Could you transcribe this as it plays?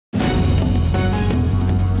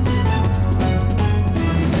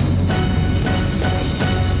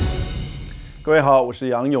各位好，我是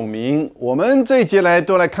杨永明。我们这一节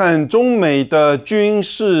都来看中美的军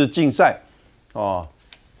事竞赛哦，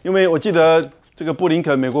因为我记得这个布林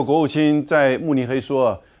肯美国国务卿在慕尼黑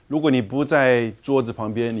说，如果你不在桌子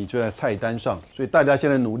旁边，你就在菜单上。所以大家现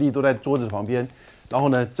在努力都在桌子旁边，然后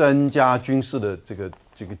呢，增加军事的这个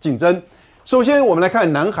竞争。首先，我们来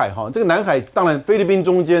看南海哈，这个南海当然菲律宾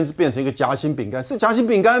中间是变成一个夹心饼干，是夹心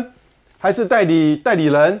饼干还是代理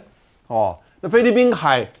人？哦，那菲律宾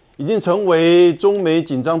海已经成为中美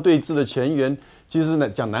紧张对峙的前缘。其实呢，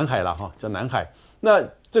讲南海了哈，讲南海。那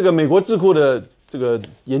这个美国智库的这个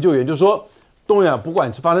研究员就说，东亚不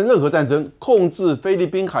管是发生任何战争，控制菲律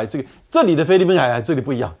宾海这里的菲律宾海这里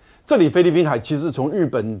不一样。这里菲律宾海其实从日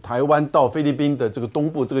本、台湾到菲律宾的这个东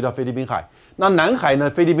部，这个叫菲律宾海。那南海呢，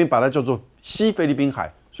菲律宾把它叫做西菲律宾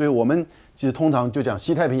海，所以我们其实通常就讲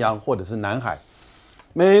西太平洋或者是南海。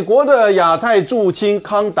美国的亚太驻青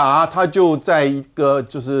康达，他就在一个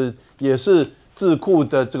也是智库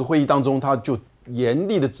的这个会议当中，他就严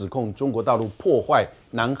厉的指控中国大陆破坏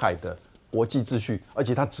南海的国际秩序，而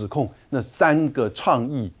且他指控那3个倡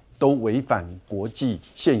议都违反国际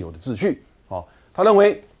现有的秩序。他认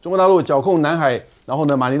为中国大陆剿控南海，然后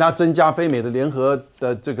呢，马尼拉增加菲美的联合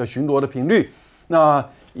的这个巡逻的频率，那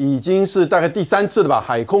已经是大概第3次了吧，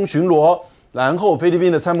海空巡逻。然后菲律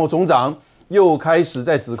宾的参谋总长又开始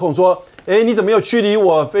在指控说，你怎么又驱离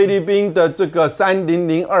我菲律宾的这个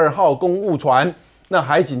3002号公务船？那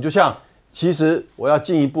海警就像，其实我要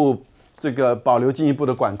进一步这个保留进一步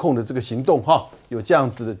的管控的这个行动哈，有这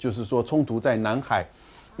样子的，就是说冲突在南海。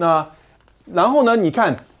那然后呢，你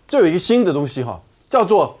看这有一个新的东西哈，叫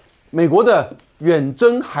做美国的远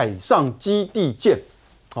征海上基地舰，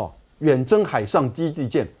远征海上基地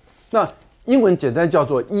舰，那英文简单叫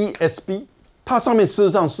做 ESB。它上面事实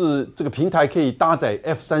上是这个平台可以搭载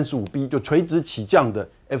F-35B， 就垂直起降的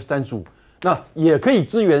F-35， 那也可以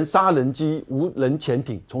支援杀人机、无人潜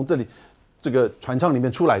艇从这个船舱里面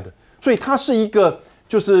出来的，所以它是一个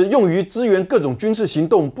就是用于支援各种军事行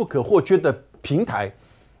动不可或缺的平台。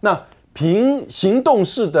那行动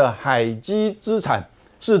式的海基资产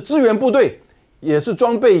是支援部队，也是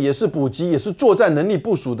装备，也是补给，也是作战能力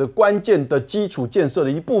部署的关键的基础建设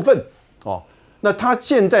的一部分哦。那它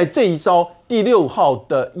现在这一艘第6号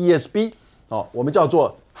的 ESB 我们叫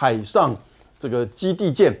做海上这个基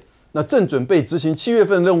地舰，那正准备执行7月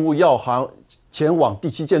份任务，要前往第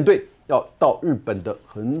7舰队，要到日本的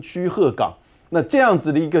横须贺港。那这样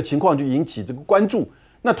子的一个情况就引起这个关注。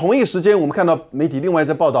那同一个时间，我们看到媒体另外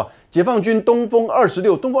在报道，解放军东风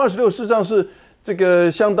26，东风26事实上是这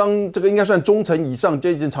个相当这个应该算中程以上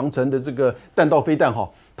接近长程的这个弹道飞弹哈，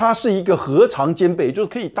它是一个核常兼备，就是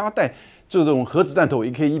可以搭载这种核子弹头，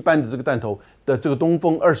也可以一般的这个弹头的这个东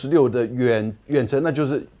风26的远程，那就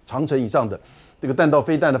是长程以上的这个弹道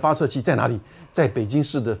飞弹的发射器在哪里？在北京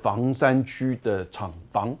市的房山区的厂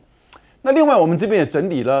房。那另外我们这边也整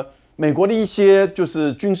理了美国的一些就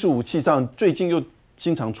是军事武器上最近又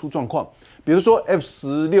经常出状况，比如说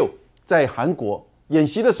F-16在韩国演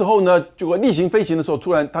习的时候呢，就例行飞行的时候，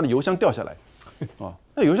突然它的油箱掉下来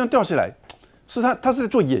那油箱掉下来是它是在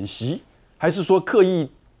做演习，还是说刻意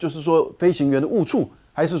就是说飞行员的误触，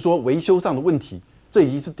还是说维修上的问题？这已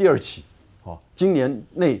经是第2起今年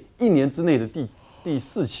内1年之内的第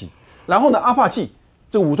4起。然后呢，阿帕奇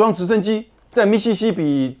这个武装直升机在密西西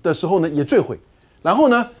比的时候呢也坠毁。然后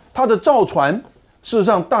呢，它的造船事实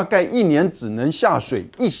上大概1年只能下水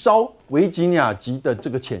1艘维吉尼亚级的这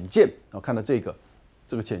个潜舰。看到这个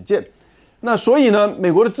潜舰，那所以呢，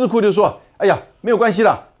美国的智库就说：“哎呀，没有关系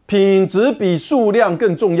啦，品质比数量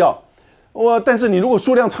更重要。但是你如果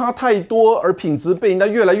数量差太多，而品质被人家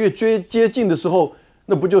越来越接近的时候，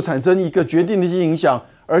那不就产生一个决定的影响？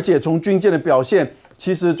而且从军舰的表现，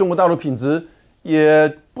其实中国大陆品质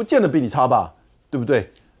也不见得比你差吧，对不对？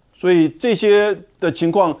所以这些的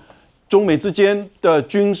情况，中美之间的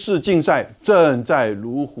军事竞赛正在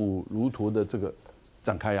如火如荼的这个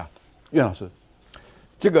展开呀。苑老师，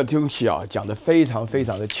这个东西讲得非常非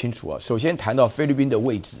常的清楚首先谈到菲律宾的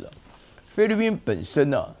位置菲律宾本身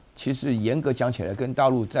呢，其实严格讲起来，跟大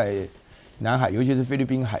陆在南海，尤其是菲律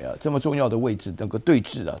宾海这么重要的位置，整个对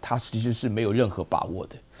峙它其实是没有任何把握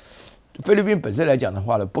的。菲律宾本身来讲的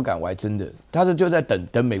话呢，不敢玩真的，他就在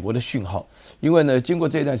等美国的讯号。因为呢，经过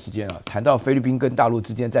这段时间谈到菲律宾跟大陆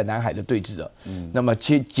之间在南海的对峙那么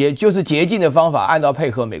就是捷径的方法，按照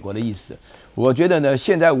配合美国的意思。我觉得呢，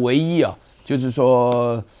现在唯一就是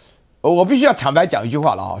说，我必须要坦白讲一句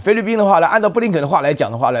话了菲律宾的话呢，按照布林肯的话来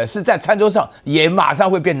讲的话呢，是在餐桌上也马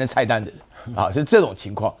上会变成菜单的。啊，是这种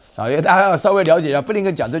情况啊，大家要稍微了解一下。布林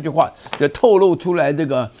肯讲这句话，就透露出来这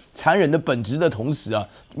个残忍的本质的同时啊，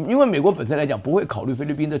因为美国本身来讲不会考虑菲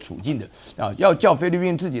律宾的处境的啊，要叫菲律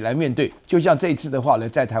宾自己来面对。就像这一次的话呢，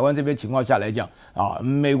在台湾这边情况下来讲啊，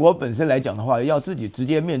美国本身来讲的话，要自己直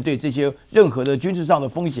接面对这些任何的军事上的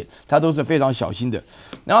风险，它都是非常小心的。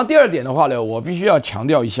然后第二点的话呢，我必须要强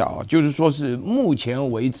调一下啊，就是说是目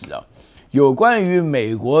前为止啊，有关于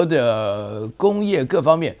美国的工业各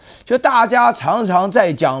方面，就大家常常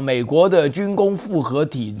在讲美国的军工复合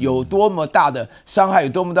体有多么大的伤害，有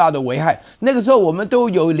多么大的危害。那个时候我们都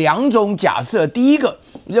有两种假设：第一个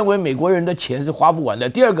认为美国人的钱是花不完的；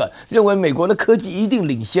第二个认为美国的科技一定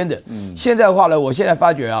领先的。现在的话呢，我现在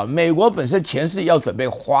发觉啊，美国本身钱是要准备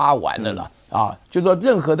花完了啦。啊，就是说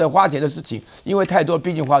任何的花钱的事情，因为太多，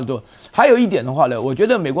毕竟花得多。还有一点的话呢，我觉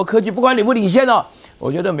得美国科技不管领不领先呢，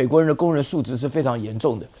我觉得美国人的工人素质是非常严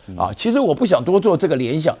重的啊。其实我不想多做这个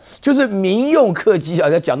联想，就是民用客机啊，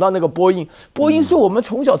讲到那个波音，波音是我们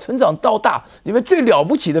从小成长到大里面最了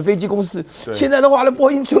不起的飞机公司。现在的话呢，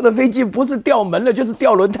波音出的飞机不是掉门了，就是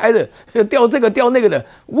掉轮胎的，掉这个掉那个的，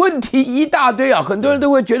问题一大堆啊。很多人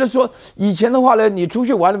都会觉得说，以前的话呢，你出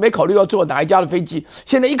去玩了没考虑要坐哪一家的飞机，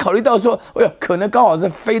现在一考虑到说，可能刚好是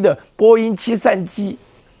飞的波音737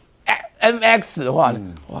 MX 的话呢，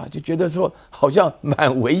哇，就觉得说好像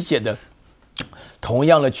蛮危险的。同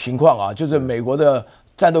样的情况啊，就是美国的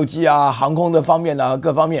战斗机啊、航空的方面啊、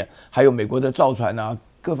各方面，还有美国的造船啊，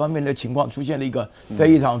各方面的情况出现了一个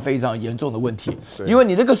非常非常严重的问题。因为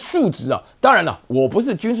你这个数值啊，当然了，我不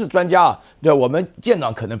是军事专家啊，对，我们舰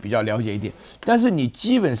长可能比较了解一点，但是你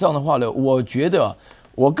基本上的话呢，我觉得，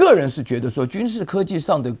我个人是觉得说，军事科技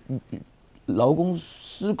上的劳工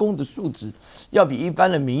施工的素质要比一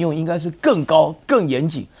般的民用应该是更高、更严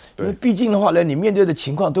谨，因为毕竟的话呢，你面对的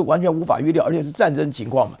情况都完全无法预料，而且是战争情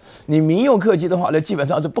况嘛。你民用客机的话呢，基本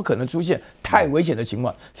上是不可能出现太危险的情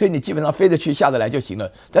况，所以你基本上飞得去、下得来就行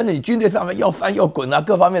了。但是你军队上面要翻要滚啊，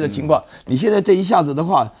各方面的情况，你现在这一下子的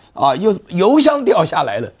话啊，又油箱掉下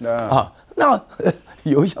来了啊，那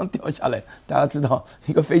油箱掉下来，大家知道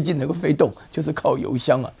一个飞机能够飞动，就是靠油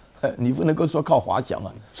箱啊。你不能够说靠滑翔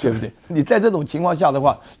啊，对不对？你在这种情况下的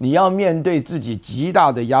话，你要面对自己极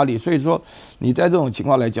大的压力。所以说，你在这种情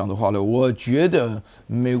况来讲的话呢，我觉得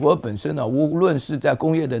美国本身呢，无论是在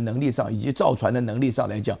工业的能力上，以及造船的能力上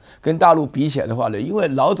来讲，跟大陆比起来的话呢，因为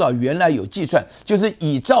老早原来有计算，就是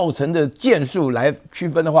以造成的件数来区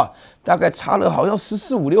分的话，大概差了好像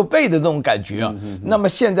14、15、6倍的这种感觉啊。那么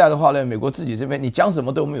现在的话呢，美国自己这边你讲什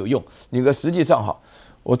么都没有用，你个实际上好。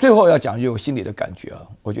我最后要讲一句我心里的感觉啊，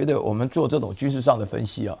我觉得我们做这种军事上的分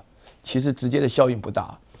析啊，其实直接的效应不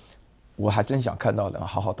大。我还真想看到人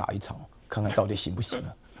好好打一场，看看到底行不行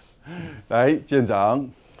啊。来，舰长。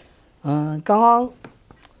刚刚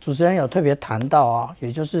主持人有特别谈到啊，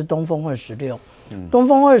也就是东风26，东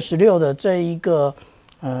风26的这一个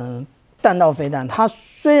弹道飞弹，它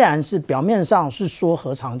虽然是表面上是说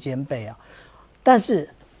核常兼备啊，但是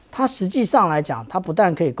它实际上来讲，它不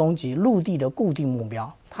但可以攻击陆地的固定目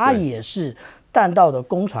标，它也是弹道的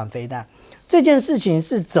攻传飞弹。这件事情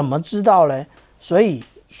是怎么知道呢？所以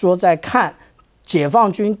说，在看解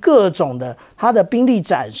放军各种的它的兵力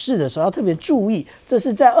展示的时候，要特别注意。这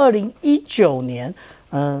是在2019年，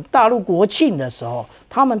大陆国庆的时候，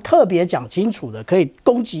他们特别讲清楚的，可以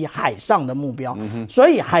攻击海上的目标。所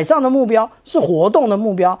以海上的目标是活动的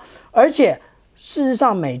目标，而且事实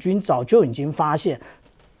上，美军早就已经发现。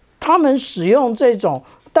他们使用这种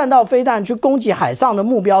弹道飞弹去攻击海上的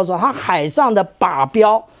目标的时候，它海上的靶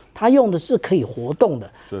标，它用的是可以活动的，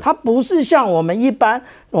它不是像我们一般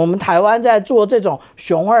我们台湾在做这种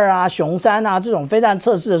熊2啊、熊3啊这种飞弹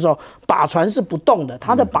测试的时候，靶船是不动的，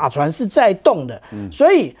它的靶船是在动的，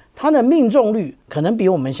所以它的命中率可能比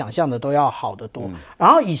我们想象的都要好得多。然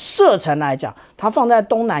后以射程来讲，它放在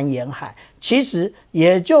东南沿海，其实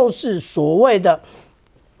也就是所谓的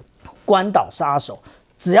关岛杀手。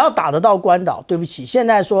只要打得到关岛，对不起，现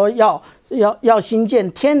在说要新建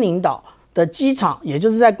天宁岛的机场，也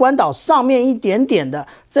就是在关岛上面一点点的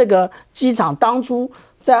这个机场，当初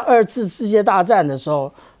在2次世界大战的时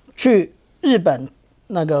候，去日本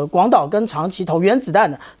那个广岛跟长崎投原子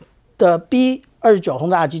弹的 B-29轰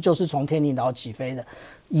炸机就是从天宁岛起飞的，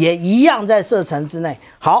也一样在射程之内。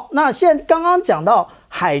好，那现在刚刚讲到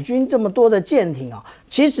海军这么多的舰艇啊，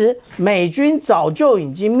其实美军早就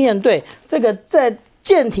已经面对这个在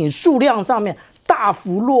舰艇数量上面大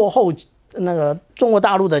幅落后那个中国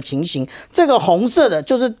大陆的情形，这个红色的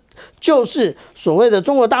就是所谓的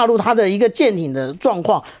中国大陆它的一个舰艇的状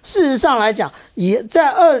况。事实上来讲，也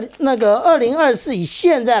在2024以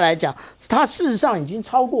现在来讲，它事实上已经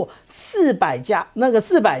超过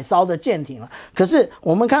400艘的舰艇了。可是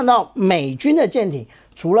我们看到美军的舰艇，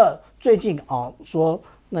除了最近说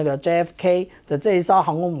那个 JFK 的这一艘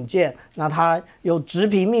航空母舰，那它有直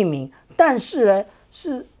评命名，但是呢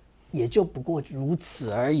也就不过如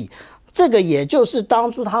此而已。这个也就是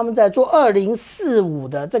当初他们在做2045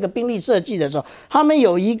的这个兵力设计的时候，他们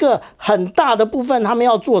有一个很大的部分，他们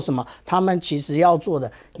要做什么？他们其实要做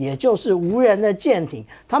的也就是无人的舰艇。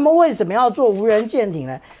他们为什么要做无人舰艇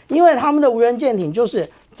呢？因为他们的无人舰艇就是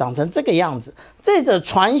长成这个样子。这个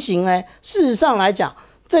船型呢，事实上来讲，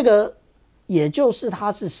这个也就是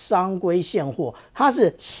它是商规现货，它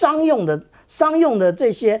是商用的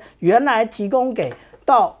这些原来提供给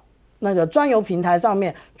到那个专油平台上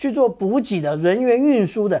面去做补给的人员运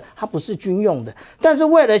输的，它不是军用的。但是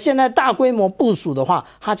为了现在大规模部署的话，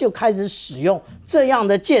它就开始使用这样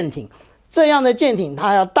的舰艇。这样的舰艇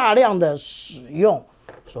它要大量的使用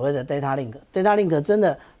所谓的 data link。data link 真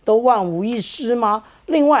的都万无一失吗？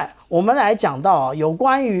另外，我们来讲到有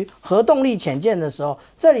关于核动力潜舰的时候，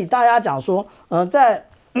这里大家讲说，在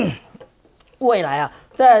未来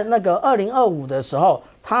在那个2025的时候，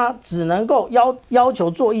它只能够要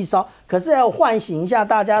求做一艘，可是要唤醒一下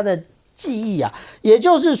大家的记忆啊。也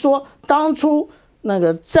就是说，当初那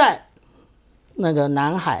个在那个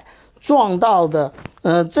南海撞到的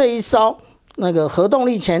这一艘那个核动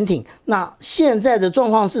力潜艇，那现在的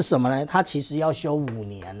状况是什么呢？它其实要修5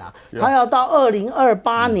年它要到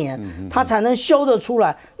2028年它才能修得出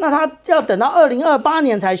来。那它要等到2028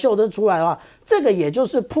年才修得出来的话，这个也就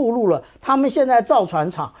是暴露了他们现在造船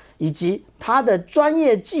厂以及它的专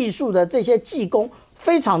业技术的这些技工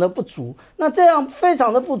非常的不足。那这样非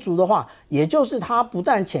常的不足的话，也就是它不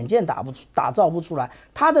但潜舰打造不出来，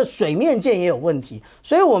它的水面舰也有问题。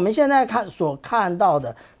所以我们现在所看到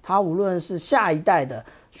的，它无论是下一代的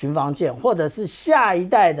巡防舰，或者是下一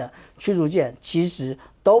代的驱逐舰，其实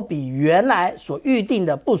都比原来所预定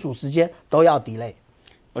的部署时间都要 delay。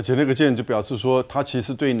而且那个舰就表示说，它其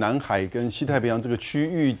实对南海跟西太平洋这个区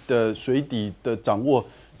域的水底的掌握，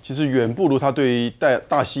其实远不如他对于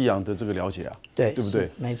大西洋的这个了解对不对？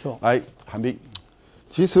没错。来，韩冰，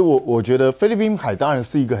其实我觉得菲律宾海当然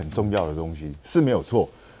是一个很重要的东西，是没有错。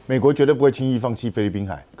美国绝对不会轻易放弃菲律宾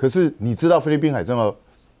海。可是你知道菲律宾海重要，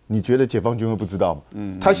你觉得解放军会不知道吗？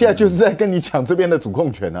他现在就是在跟你抢这边的主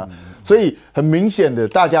控权啊。所以很明显的，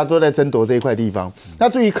大家都在争夺这一块地方。那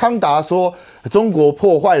至于康达说中国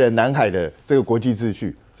破坏了南海的这个国际秩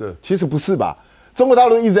序，其实不是吧？中国大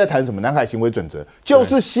陆一直在谈什么南海行为准则，就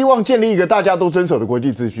是希望建立一个大家都遵守的国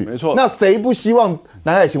际秩序。没错。那谁不希望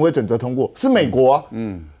南海行为准则通过？是美国啊。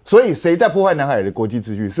所以谁在破坏南海的国际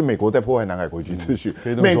秩序？是美国在破坏南海国际秩序。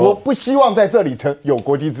美国不希望在这里有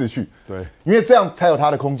国际秩序。对，因为这样才有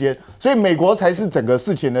它的空间。所以美国才是整个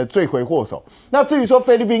事情的罪魁祸首。那至于说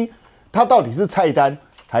菲律宾，它到底是菜单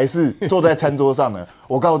还是坐在餐桌上呢？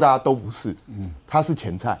我告诉大家都不是。它是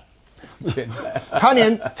前菜。他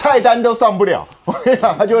连菜单都上不了，我跟你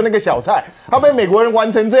讲，他就是那个小菜，他被美国人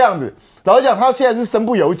玩成这样子。老实讲，他现在是身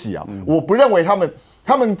不由己啊。我不认为他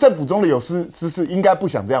们政府中的有识应该不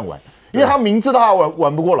想这样玩，因为他明知道他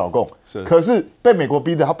玩不过老共，可是被美国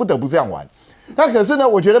逼得他不得不这样玩。那可是呢，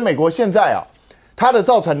我觉得美国现在它的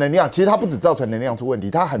造船能量，其实它不止造船能量出问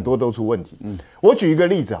题，它很多都出问题。我举一个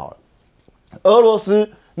例子好了，俄罗斯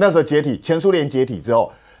那时候解体，前苏联解体之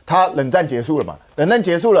后，它冷战结束了嘛，冷战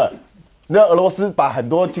结束了。那俄罗斯把很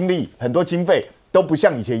多精力、很多经费都不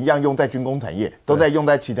像以前一样用在军工产业，都在用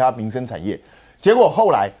在其他民生产业。结果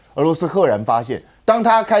后来俄罗斯赫然发现，当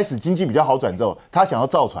他开始经济比较好转之后，他想要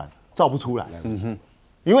造船，造不出来。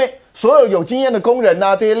因为所有有经验的工人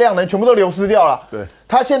这些量能全部都流失掉了。对，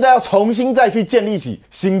他现在要重新再去建立起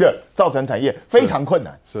新的造船产业，非常困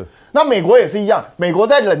难。是。那美国也是一样，美国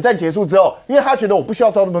在冷战结束之后，因为他觉得我不需要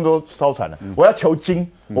造那么多艘船了，我要求精，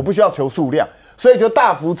我不需要求数量。所以就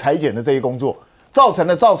大幅裁减了这些工作，造成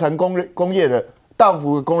了造船工业的大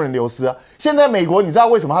幅的工人流失啊。现在美国你知道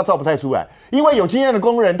为什么他造不太出来？因为有经验的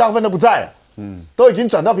工人大部分都不在了，都已经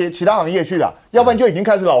转到其他行业去了，要不然就已经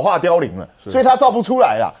开始老化凋零了，所以他造不出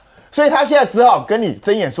来了。所以他现在只好跟你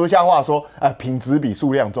睁眼说瞎话，说品质比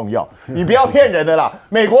数量重要，你不要骗人的啦。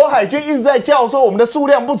美国海军一直在叫说我们的数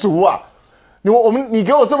量不足啊。你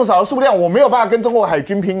给我这么少的数量，我没有办法跟中国海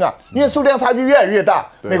军拼啊，因为数量差距越来越大。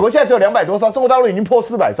美国现在只有200多艘，中国大陆已经破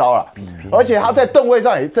400艘了，而且它在吨位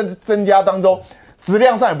上也增加当中，质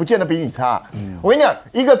量上也不见得比你差。我跟你讲，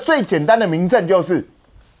一个最简单的明证就是，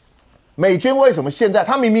美军为什么现在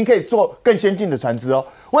他明明可以做更先进的船只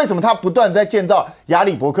为什么他不断在建造亚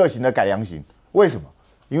里伯克型的改良型？为什么？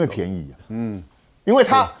因为便宜因为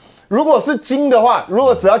如果是精的话，如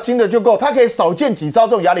果只要精的就够，他可以少建几艘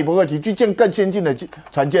这种亚里伯克级，去建更先进的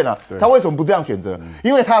船舰啊。他为什么不这样选择？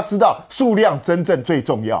因为他知道数量真正最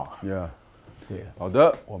重要。对，好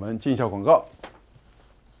的，我们进一下广告。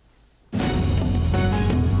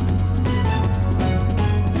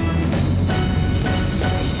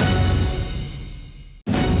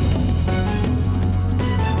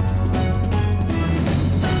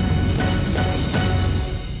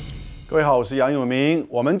各位好，我是杨永明。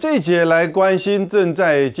我们这一节来关心正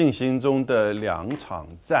在进行中的2场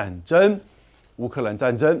战争：乌克兰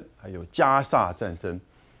战争还有加沙战争。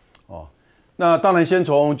那当然先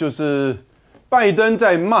从就是拜登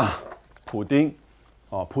在骂普丁，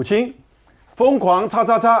普京疯狂叉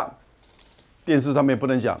叉叉，电视上面不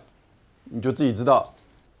能讲，你就自己知道，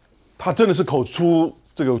他真的是口出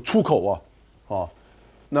这个出口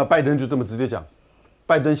那拜登就这么直接讲，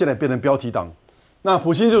拜登现在变成标题党。那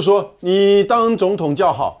普京就说你当总统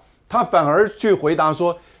较好，他反而去回答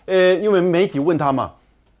说，因为媒体问他嘛，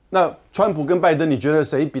那川普跟拜登你觉得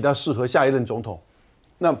谁比较适合下一任总统？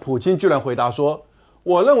那普京居然回答说，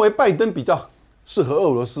我认为拜登比较适合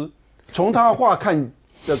俄罗斯。从他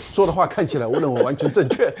说的话看起来，我认为完全正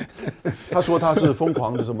确。他说他是疯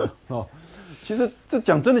狂的什么其实这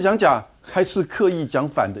讲真的讲假，还是刻意讲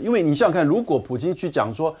反的。因为你想想看，如果普京去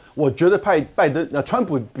讲说，我觉得拜登川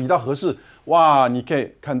普比较合适。哇，你可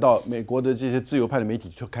以看到美国的这些自由派的媒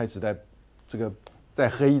体就开始在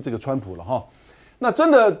黑这个川普了那真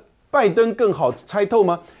的拜登更好猜透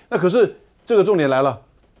吗？那可是这个重点来了，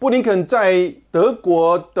布林肯在德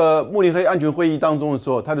国的慕尼黑安全会议当中的时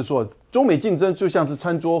候，他就说，中美竞争就像是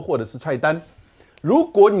餐桌或者是菜单，如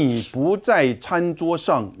果你不在餐桌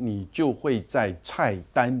上，你就会在菜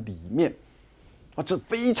单里面这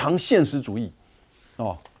非常现实主义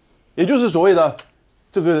也就是所谓的。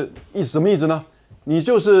这个什么意思呢？你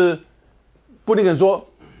就是布林肯说，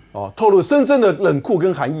透露深深的冷酷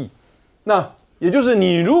跟寒意。那也就是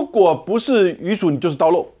你如果不是鱼薯，你就是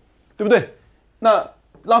刀肉，对不对？那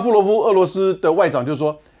拉夫罗夫俄罗斯的外长就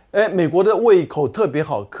说，美国的胃口特别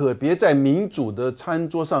好，可别在民主的餐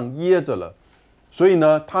桌上噎着了。所以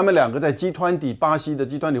呢，他们两个在G20巴西的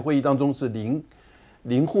G20会议当中是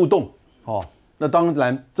零互动那当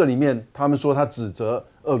然这里面他们说他指责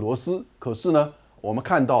俄罗斯，可是呢。我们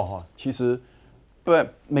看到其实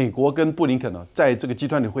美国跟布林肯在这个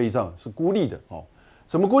G20会议上是孤立的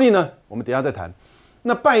什么孤立呢？我们等一下再谈。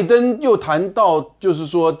那拜登又谈到，就是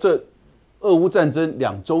说这俄乌战争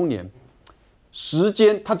2周年，时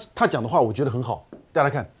间他讲的话，我觉得很好。大家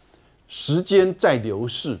看，时间在流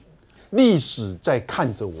逝，历史在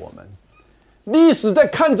看着我们，历史在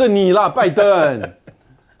看着你啦，拜登。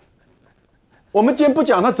我们今天不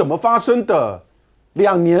讲它怎么发生的。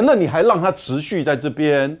2年了，你还让他持续在这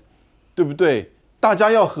边，对不对？大家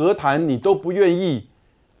要和谈，你都不愿意，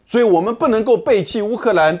所以我们不能够背弃乌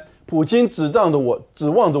克兰。普京指望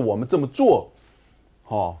着我们这么做，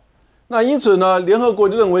那因此呢，联合国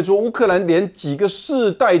就认为说，乌克兰连几个世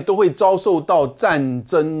代都会遭受到战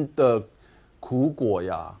争的苦果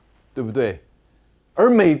呀，对不对？而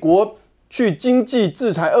美国去经济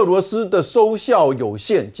制裁俄罗斯的收效有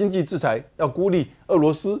限，经济制裁要孤立俄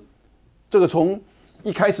罗斯，这个从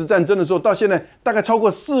一开始战争的时候到现在，大概超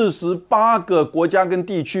过48个国家跟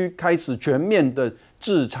地区开始全面的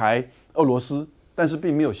制裁俄罗斯，但是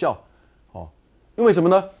并没有效。因为什么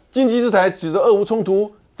呢？经济制裁使得俄乌冲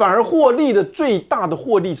突，反而获利的最大的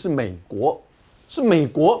获利是美国，是美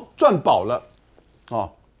国赚饱了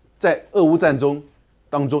在俄乌战争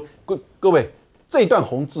当中，各位这一段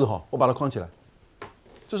红字我把它框起来，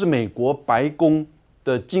这是美国白宫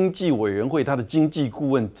的经济委员会他的经济顾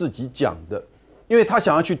问自己讲的。因为他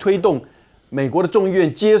想要去推动美国的众议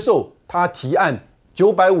院接受他提案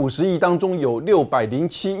，950亿当中有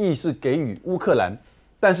607亿是给予乌克兰，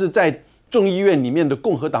但是在众议院里面的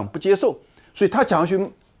共和党不接受，所以他想要去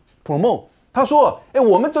promote。他说：“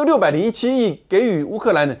我们这个607亿给予乌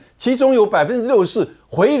克兰的，其中有64%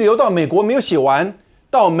回流到美国，没有写完，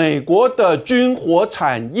到美国的军火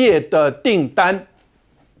产业的订单。”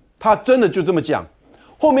他真的就这么讲，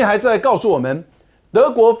后面还在告诉我们。德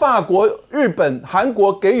国、法国、日本、韩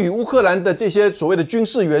国给予乌克兰的这些所谓的军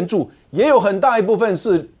事援助，也有很大一部分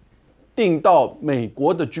是订到美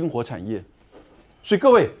国的军火产业。所以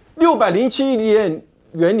各位，607亿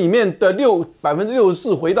元里面的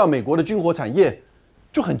64%回到美国的军火产业，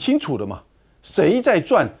就很清楚了嘛，谁在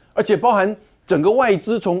赚？而且包含整个外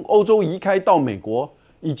资从欧洲移开到美国，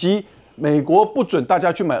以及美国不准大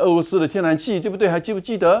家去买俄罗斯的天然气，对不对？还记不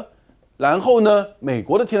记得？然后呢，美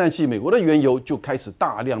国的天然气、美国的原油就开始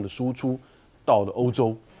大量的输出到了欧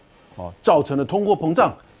洲，造成了通货膨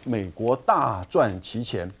胀，美国大赚其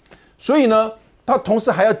钱。所以呢，他同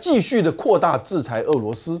时还要继续的扩大制裁俄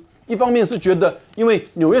罗斯。一方面是觉得，因为《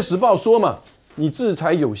纽约时报》说嘛，你制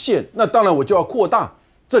裁有限，那当然我就要扩大。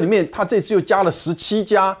这里面他这次又加了17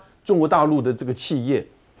家中国大陆的这个企业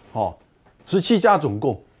，17家总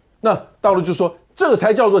共。那大陆就说这个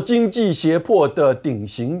才叫做经济胁迫的典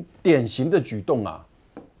型的举动啊，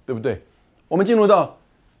对不对？我们进入到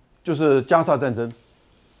就是加沙战争，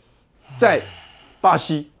在巴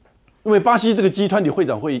西，因为巴西这个G20会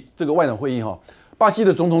长会议，这个外长会议巴西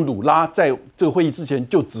的总统鲁拉在这个会议之前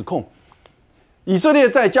就指控，以色列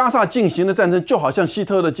在加沙进行的战争就好像希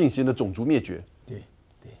特勒进行的种族灭绝。对，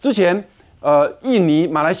之前印尼、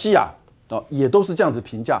马来西亚也都是这样子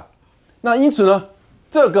评价。那因此呢，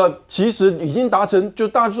这个其实已经达成，就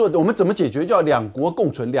大家说我们怎么解决叫两国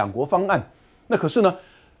共存、两国方案。那可是呢，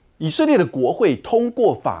以色列的国会通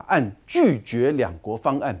过法案，拒绝两国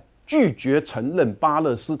方案，拒绝承认巴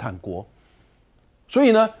勒斯坦国。所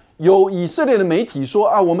以呢，有以色列的媒体说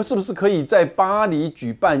啊，我们是不是可以在巴黎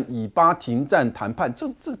举办以巴停战谈判？这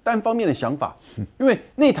单方面的想法，因为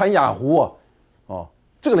内塔尼亚胡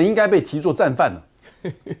这个人应该被提作战犯了。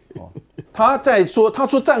他说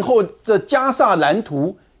战后的加沙蓝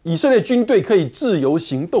图，以色列军队可以自由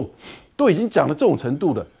行动，都已经讲到这种程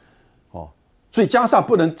度了。所以加沙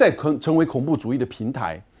不能再成为恐怖主义的平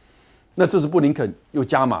台。那这是布林肯又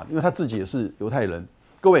加码，因为他自己也是犹太人。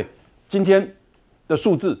各位，今天的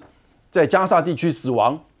数字，在加沙地区死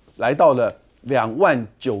亡来到了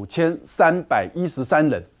29313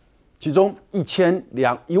人，其中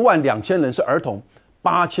12000人是儿童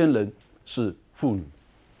，8000人是妇女。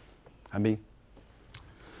韩冰，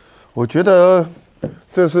我觉得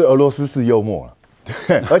这是俄罗斯式幽默了，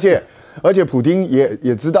对，而且普丁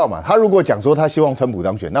也知道嘛，他如果讲说他希望川普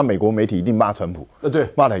当选，那美国媒体一定骂川普，对，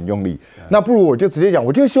骂得很用力。那不如我就直接讲，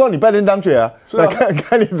我就希望你拜登当选啊，来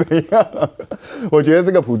看你怎样。我觉得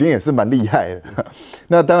这个普丁也是蛮厉害的。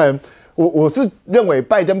那当然，我是认为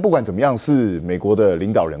拜登不管怎么样是美国的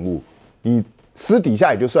领导人物，你私底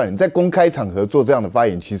下也就算了，你在公开场合做这样的发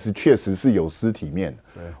言，其实确实是有失体面的。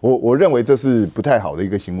我认为这是不太好的一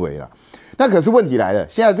个行为啦。那可是问题来了，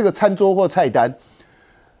现在这个餐桌或菜单，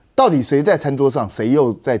到底谁在餐桌上，谁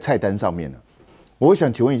又在菜单上面呢？我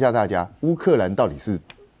想请问一下大家，乌克兰到底是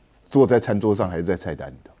坐在餐桌上还是在菜单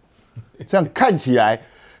里头？这样看起来，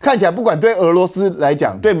不管对俄罗斯来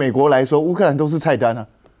讲，对美国来说，乌克兰都是菜单啊，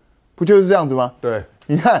不就是这样子吗？对，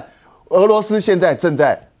你看俄罗斯现在正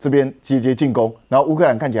在这边节节进攻，然后乌克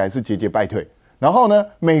兰看起来是节节败退。然后呢，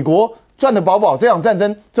美国赚得饱饱，这场战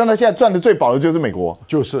争赚到现在赚得最饱的就是美国，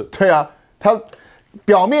就是对啊，他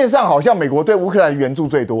表面上好像美国对乌克兰援助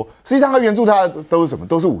最多，实际上他援助他都是什么？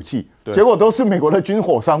都是武器，结果都是美国的军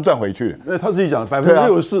火商赚回去的。那他自己讲的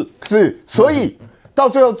64%，是，所以到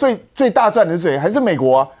最后最大赚的是谁？还是美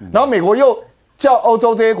国啊？然后美国又叫欧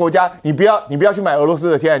洲这些国家，你不要去买俄罗斯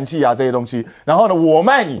的天然气啊这些东西，然后呢我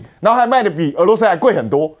卖你，然后还卖的比俄罗斯还贵很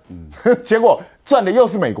多，结果赚的又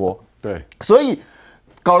是美国。对，所以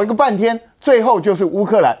搞了个半天，最后就是乌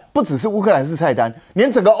克兰，不只是乌克兰是菜单，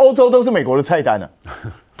连整个欧洲都是美国的菜单啊，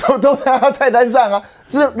都在他菜单上啊，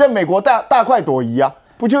是任美国大快朵颐啊，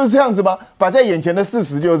不就是这样子吗？摆在眼前的事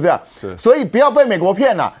实就是这样，所以不要被美国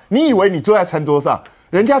骗了，你以为你坐在餐桌上，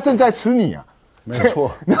人家正在吃你啊，没错，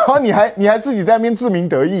然后你还自己在那边自鸣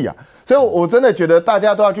得意啊，所以我真的觉得大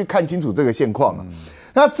家都要去看清楚这个现况啊。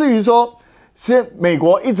那至于说，现在美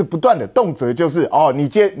国一直不断的动辄就是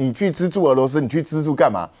你去资助俄罗斯，你去资助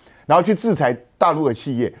干嘛？然后去制裁大陆的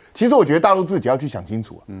企业。其实我觉得大陆自己要去想清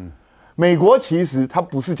楚美国其实它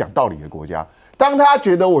不是讲道理的国家，当他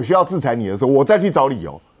觉得我需要制裁你的时候，我再去找理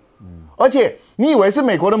由。而且你以为是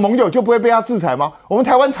美国的盟友就不会被他制裁吗？我们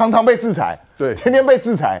台湾常常被制裁，对，天天被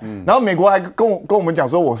制裁。然后美国还跟我们讲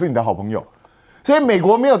说我是你的好朋友。所以美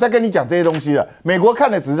国没有再跟你讲这些东西了，美国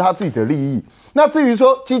看的只是他自己的利益。那至于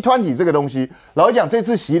说G20这个东西，老实讲，这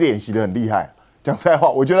次洗脸洗得很厉害。讲实在话，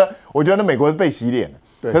我觉得美国是被洗脸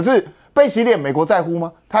了。可是被洗脸，美国在乎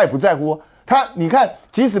吗？他也不在乎。你看，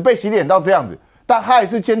即使被洗脸到这样子，但他还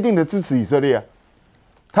是坚定的支持以色列啊。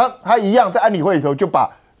他一样在安理会里头就把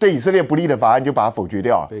对以色列不利的法案就把它否决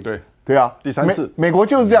掉了。对啊，第3次，美国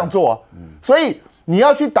就是这样做啊。所以你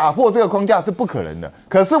要去打破这个框架是不可能的。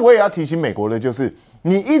可是我也要提醒美国的就是，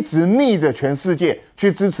你一直逆着全世界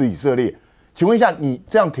去支持以色列，请问一下，你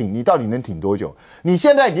这样挺，你到底能挺多久？你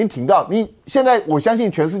现在已经挺到，现在我相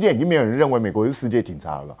信全世界已经没有人认为美国是世界警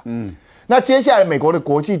察了吧？那接下来美国的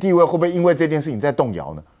国际地位会不会因为这件事情在动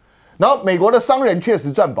摇呢？然后美国的商人确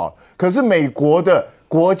实赚饱，可是美国的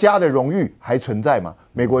国家的荣誉还存在吗？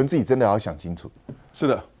美国人自己真的要想清楚。是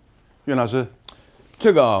的，岳老师。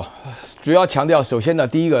这个主要强调，首先呢，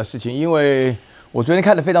第一个事情，因为我昨天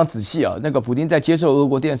看得非常仔细啊，那个普丁在接受俄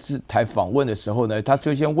国电视台访问的时候呢，他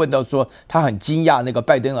就先问到说，他很惊讶那个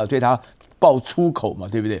拜登啊对他爆粗口嘛，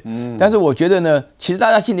对不对？但是我觉得呢，其实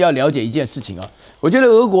大家心里要了解一件事情啊，我觉得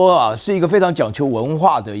俄国啊是一个非常讲求文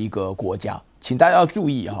化的一个国家，请大家要注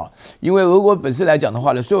意哈，因为俄国本身来讲的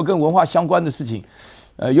话呢，所有跟文化相关的事情。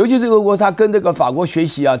尤其是俄国，他跟这个法国学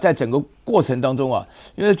习啊，在整个过程当中啊，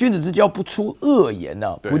因为君子之交不出恶言呐、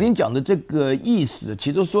啊。普丁讲的这个意思，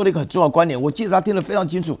其中说了一个很重要的观点，我记得他听得非常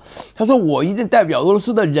清楚。他说：“我一定代表俄罗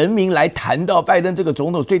斯的人民来谈到拜登这个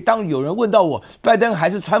总统。”所以当有人问到我拜登还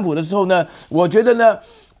是川普的时候呢，我觉得呢。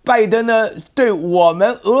拜登呢，对我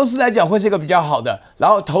们俄罗斯来讲会是一个比较好的，然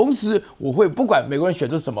后同时我会不管美国人选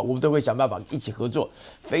择什么，我们都会想办法一起合作，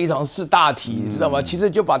非常识大体，你知道吗？其实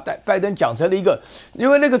就把拜登讲成了一个，因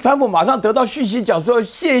为那个川普马上得到讯息，讲说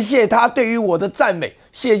谢谢他对于我的赞美，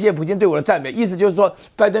谢谢普京对我的赞美，意思就是说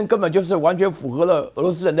拜登根本就是完全符合了俄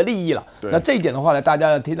罗斯人的利益了。那这一点的话呢，大家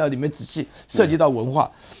要听到里面仔细涉及到文化。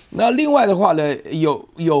那另外的话呢，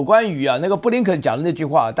有关于啊那个布林肯讲的那句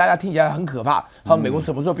话，大家听起来很可怕。好，美国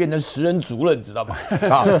什么时候变成食人族了，你知道吗？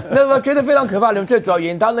啊，那么觉得非常可怕的最主要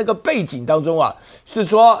原因，他那个背景当中啊，是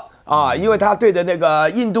说啊，因为他对的那个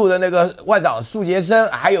印度的那个外长苏杰生，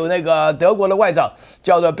还有那个德国的外长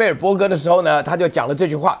叫做贝尔伯格的时候呢，他就讲了这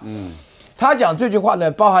句话。他讲这句话呢，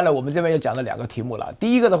包含了我们这边又讲了2个题目了。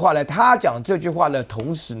第一个的话呢，他讲这句话的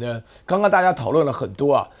同时呢，刚刚大家讨论了很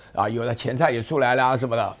多啊，有的前菜也出来了什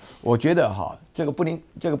么的。我觉得哈，这个布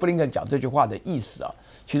林肯讲这句话的意思啊，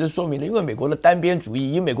其实说明了，因为美国的单边主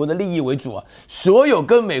义以美国的利益为主啊，所有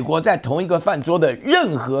跟美国在同一个饭桌的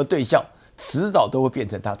任何对象，迟早都会变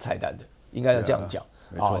成他菜单的，应该要这样讲。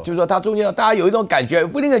就是说他中间大家有一种感觉，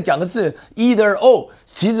布林肯讲的是 either or，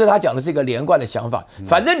 其实他讲的是一个连贯的想法。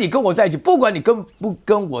反正你跟我在一起，不管你跟不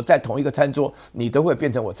跟我在同一个餐桌，你都会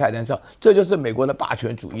变成我菜单上。这就是美国的霸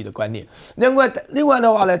权主义的观念。另外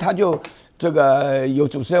的话呢，他就这个有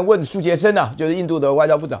主持人问苏杰生啊，就是印度的外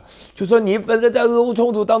交部长，就说你本身在俄乌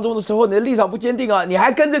冲突当中的时候，你的立场不坚定啊，你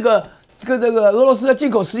还跟这个俄罗斯的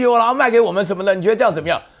进口石油然后卖给我们什么的，你觉得这样怎么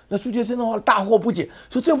样？那苏杰生的话大惑不解，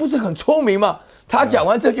说这不是很聪明吗？他讲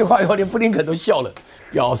完这句话以后，连布林肯都笑了，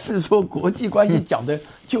表示说国际关系讲的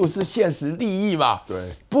就是现实利益嘛，对，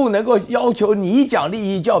不能够要求你讲利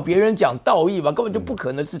益叫别人讲道义嘛，根本就不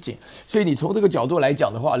可能的事情。所以你从这个角度来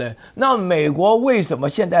讲的话呢，那美国为什么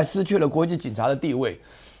现在失去了国际警察的地位？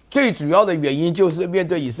最主要的原因就是面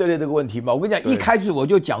对以色列这个问题嘛。我跟你讲，一开始我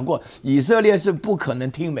就讲过，以色列是不可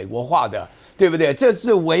能听美国话的。对不对？这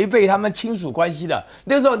是违背他们亲属关系的。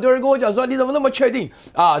那时候很多人跟我讲说，你怎么那么确定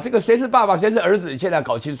啊？这个谁是爸爸，谁是儿子？现在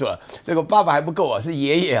搞清楚了，这个爸爸还不够啊，是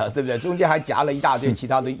爷爷啊，对不对？中间还夹了一大堆其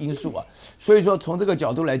他的因素啊。所以说，从这个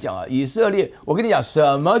角度来讲啊，以色列，我跟你讲，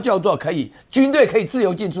什么叫做军队可以自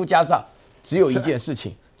由进出？加上只有一件事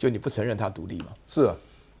情，就你不承认他独立嘛？是啊，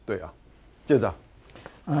对啊，接着。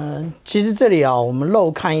其实这里啊，我们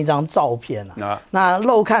漏看一张照片啊。那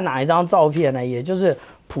漏看哪一张照片呢？也就是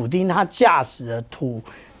普丁他驾驶的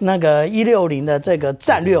那个160的这个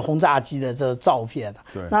战略轰炸机的这个照片。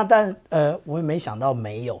对。那我也没想到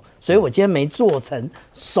没有，所以我今天没做成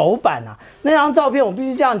手版啊。那张照片我必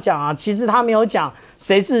须这样讲啊，其实他没有讲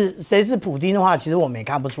谁是普丁的话，其实我们也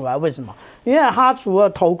看不出来。为什么？因为他除了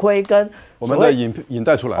头盔跟我们的影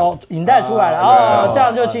带出来了。哦，影带出来了哦，这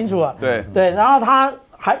样就清楚了。对，然后他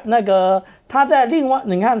还他在另外，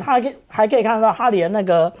你看他还可以看到，他连那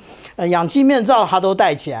个氧气面罩他都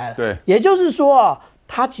戴起来了。对，也就是说啊，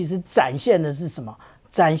他其实展现的是什么？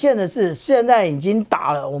展现的是现在已经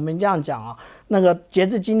打了，我们这样讲啊，那个截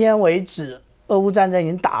至今天为止，俄乌战争已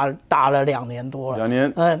经打了2年多了。2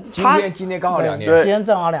年。今天刚好2年。今天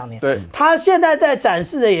正好2年。对。他现在在展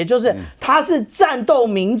示的，也就是他是战斗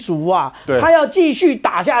民族啊，他要继续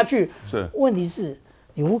打下去。是。问题是，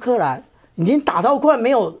你乌克兰已经打到快没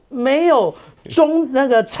有那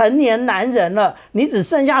个成年男人了，你只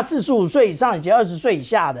剩下45岁以上以及20岁以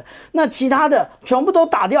下的，那其他的全部都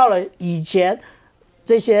打掉了。以前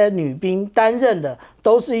这些女兵担任的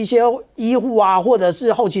都是一些医护啊，或者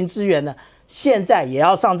是后勤支援的，现在也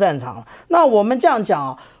要上战场了。那我们这样讲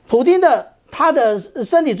啊，普丁他的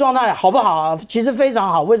身体状态好不好啊？其实非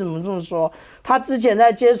常好。为什么这么说？他之前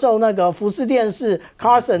在接受那个福斯电视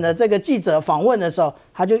Carson 的这个记者访问的时候，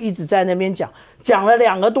他就一直在那边讲了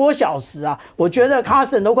2个多小时啊。我觉得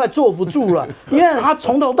Carson 都快坐不住了，因为他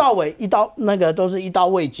从头到尾都是一刀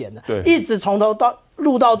未剪的，一直从头到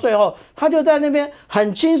录到最后，他就在那边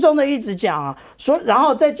很轻松的一直讲啊，然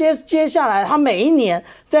后再接下来，他每一年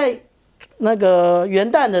在那个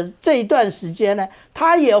元旦的这一段时间呢，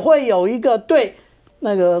他也会有一个对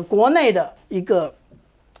那个国内的一个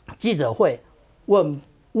记者会，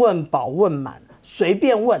问饱问满，随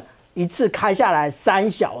便问，一次开下来3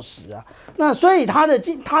小时啊。那所以他的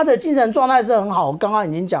精神状态是很好，我刚刚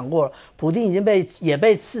已经讲过了，普丁已经也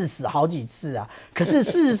被刺死好几次啊。可是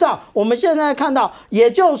事实上，我们现在看到，也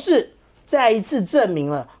就是再一次证明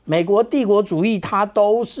了美国帝国主义，它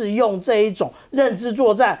都是用这一种认知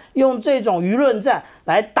作战，用这种舆论战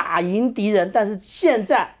来打赢敌人，但是现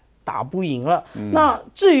在打不赢了。那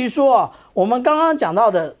至于说啊，我们刚刚讲到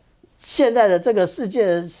的现在的这个世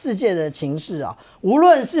界的情势啊，无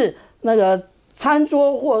论是那个餐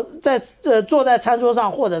桌或坐在餐桌上，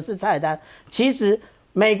或者是菜单，其实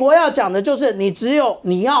美国要讲的就是，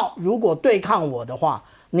你要如果对抗我的话，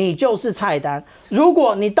你就是菜单；如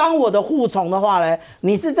果你当我的护从的话呢，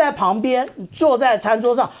你是在旁边坐在餐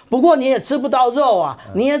桌上，不过你也吃不到肉啊，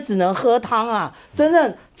你也只能喝汤啊。真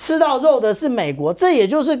正吃到肉的是美国，这也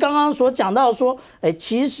就是刚刚所讲到说，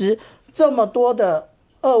其实这么多的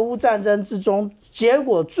俄乌战争之中，结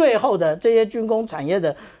果最后的这些军工产业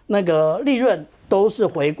的那个利润都是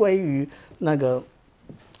回归于那个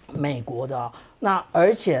美国的啊。那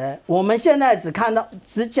而且呢，我们现在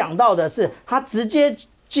只讲到的是它直接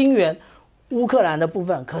经援乌克兰的部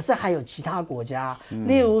分，可是还有其他国家，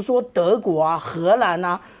例如说德国啊、荷兰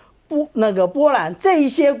啊、波兰这一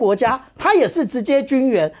些国家，它也是直接军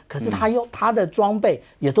援，可是它的装备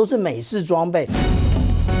也都是美式装备。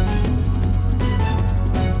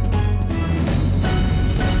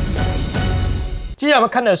接下来我们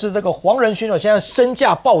看的是这个黄仁勋现在身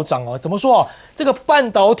价暴涨怎么说这个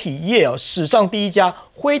半导体业史上第一家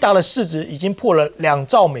辉达的市值已经破了2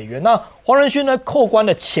兆美元。那黄仁勋呢扣关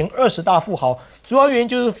了前20大富豪，主要原因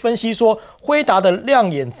就是分析说辉达的亮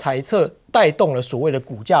眼财测带动了所谓的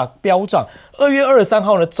股价飙涨。2月23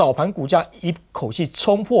号呢早盘股价一口气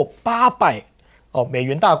冲破800美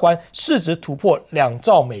元大关，市值突破2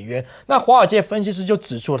兆美元。那华尔街分析师就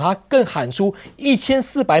指出了，他更喊出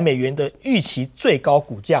1400美元的预期最高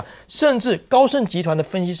股价，甚至高盛集团的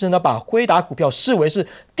分析师呢，把辉达股票视为是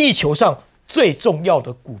地球上最重要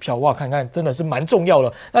的股票。哇，看看真的是蛮重要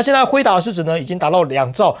的。那现在辉达的市值呢，已经达到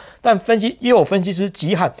2兆，但也有分析师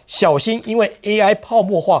急喊小心，因为 AI 泡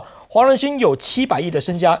沫化。黄仁勋有700亿的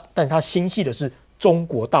身家，但他心系的是中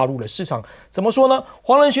国大陆的市场。怎么说呢？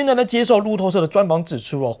黄仁勋呢接受路透社的专访指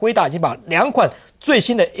出辉达已经把2款最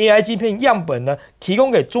新的 AI 晶片样本呢提供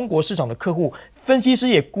给中国市场的客户。分析师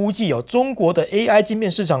也估计中国的 AI 晶片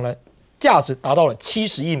市场呢价值达到了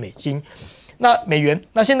70亿美金。美元。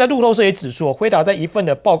那现在路透社也指出辉达在一份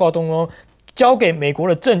的报告当中，交给美国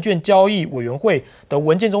的证券交易委员会的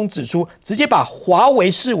文件中指出，直接把华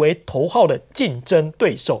为视为头号的竞争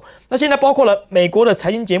对手。那现在包括了美国的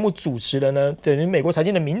财经节目主持人呢，等于美国财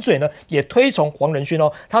经的名嘴呢，也推崇黄仁勋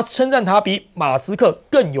他称赞他比马斯克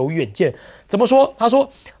更有远见。怎么说？他说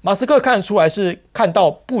马斯克看得出来是看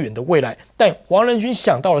到不远的未来，但黄仁勋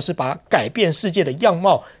想到的是把改变世界的样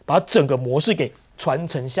貌，把整个模式给传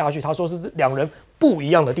承下去。他说这是两人不一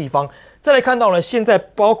样的地方。再来看到呢，现在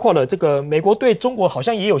包括了这个美国对中国好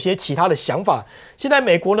像也有些其他的想法。现在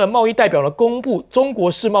美国的贸易代表呢公布中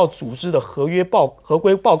国世贸组织的合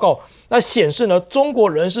规报告，那显示呢中国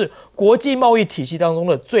仍是国际贸易体系当中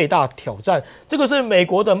的最大挑战。这个是美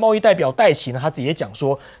国的贸易代表戴奇呢，他直接讲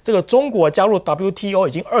说，这个中国加入 WTO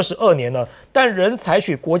已经22年了，但仍采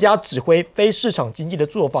取国家指挥非市场经济的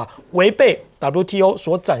做法，违背 WTO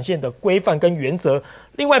所展现的规范跟原则。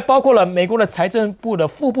另外包括了美国的财政部的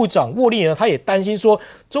副部长沃利呢，他也担心说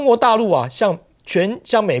中国大陆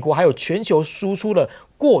向美国还有全球输出的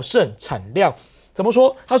过剩产量。怎么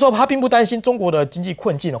说？他说他并不担心中国的经济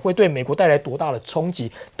困境会对美国带来多大的冲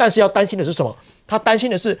击，但是要担心的是什么？他担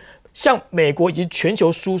心的是向美国以及全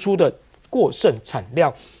球输出的过剩产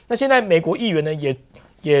量。那现在美国议员呢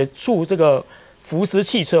也促这个福斯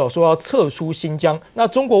汽车说要撤出新疆。那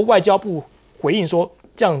中国外交部回应说，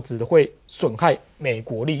这样子会损害美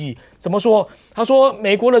国利益。怎么说？他说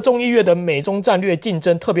美国的众议院的美中战略竞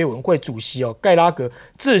争特别委员会主席盖拉格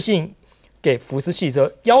致信给福斯汽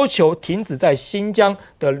车，要求停止在新疆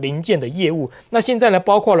的零件的业务。那现在呢，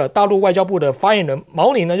包括了大陆外交部的发言人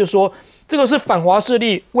毛宁呢，就说这个是反华势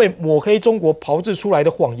力为抹黑中国炮制出来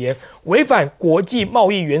的谎言，违反国际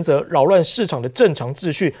贸易原则，扰乱市场的正常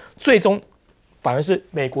秩序，最终反而是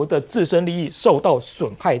美国的自身利益受到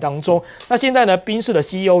损害当中。那现在呢，宾士的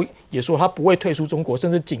CEO 也说他不会退出中国，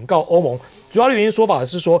甚至警告欧盟。主要的原因说法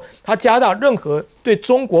是说，他加大任何对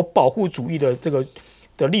中国保护主义的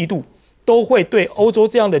的力度，都会对欧洲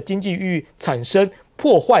这样的经济域产生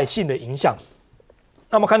破坏性的影响。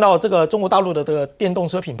那么看到这个中国大陆的这个电动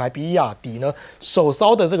车品牌比亚迪呢，首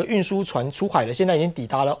艘的这个运输船出海了，现在已经抵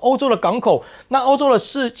达了欧洲的港口。那欧洲的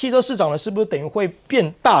汽车市场呢，是不是等于会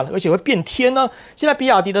变大，而且会变天呢？现在比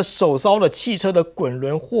亚迪的首艘的汽车的滚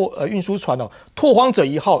轮运输船哦，拓荒者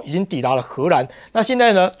1号已经抵达了荷兰。那现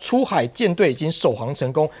在呢，出海舰队已经首航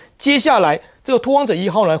成功，接下来这个拓荒者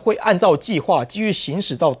1号呢，会按照计划继续行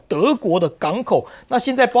驶到德国的港口。那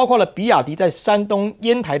现在包括了比亚迪在山东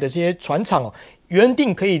烟台的这些船厂哦。原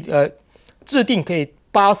定可以制定可以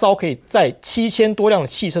8艘可以载7000多辆的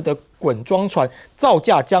汽车的滚装船，造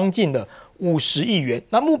价将近的50亿元。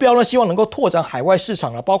那目标呢，希望能够拓展海外市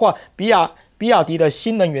场了，包括比亚迪的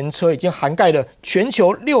新能源车已经涵盖了全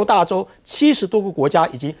球6大洲70多个国家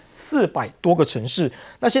以及400多个城市。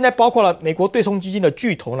那现在包括了美国对冲基金的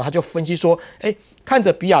巨头呢，他就分析说，看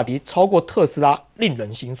着比亚迪超过特斯拉，令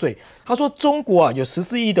人心碎。他说，中国啊有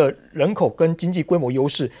14亿的人口跟经济规模优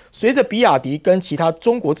势，随着比亚迪跟其他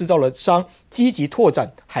中国制造的商积极拓展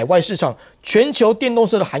海外市场，全球电动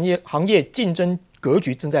车的行业竞争格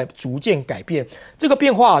局正在逐渐改变。这个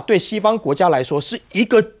变化对西方国家来说是一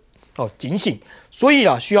个警醒，所以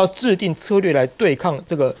需要制定策略来对抗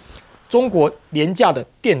这个中国廉价的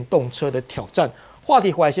电动车的挑战。话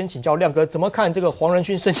题回来，先请教亮哥，怎么看这个黄仁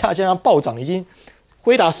勋身价现在暴涨，已经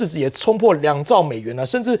辉达市值也冲破2兆美元了，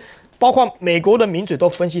甚至包括美国的名嘴都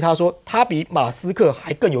分析他说，他比马斯克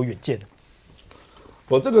还更有远见。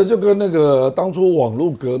我这个就跟那个当初网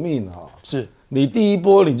络革命是你第一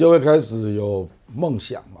波你就会开始有梦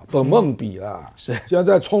想嘛，本梦比啦，是现在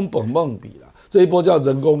在冲本梦比啦，这一波叫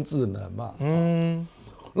人工智能嘛，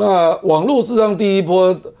那网络事实上第一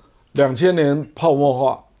波2000年泡沫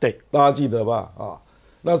化，对，大家记得吧？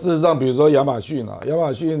那事实上比如说亚马逊亚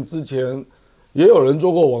马逊之前也有人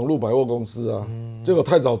做过网络百货公司啊，结果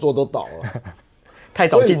太早做都倒了。太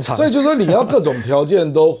早进场，所以就是说你要各种条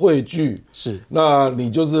件都汇聚，是，那你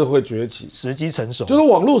就是会崛起，时机成熟。就是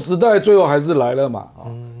网络时代最后还是来了嘛，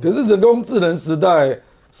可是人工智能时代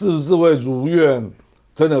是不是会如愿，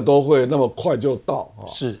真的都会那么快就到？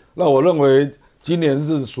是，那我认为今年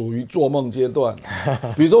是属于做梦阶段。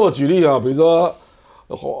比如说我举例比如说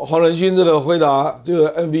黄仁勋这个辉达，这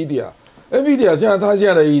个 NVIDIA 现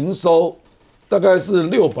在的营收大概是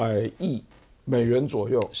600亿美元左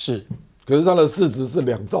右，是。可是它的市值是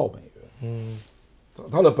2兆美元，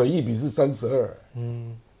它的本益比是32，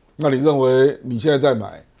那你认为你现在再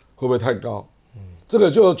买会不会太高？这个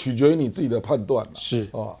就取决于你自己的判断了。是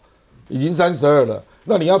已经32了，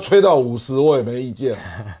那你要吹到50，我也没意见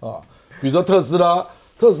比如说特斯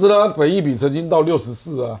拉本益比曾经到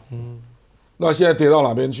64啊，那现在跌到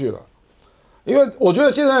哪边去了？因为我觉得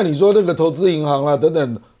现在你说那个投资银行等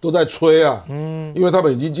等都在吹因为他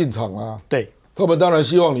们已经进场了，对。他们当然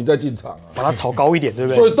希望你再进场把它炒高一点，对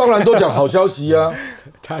不对？所以当然都讲好消息啊。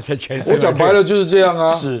他在全世界，我讲白了就是这样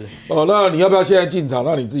啊。是那你要不要现在进场？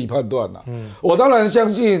那你自己判断啦。我当然相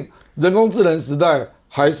信人工智能时代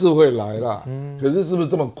还是会来啦。可是是不是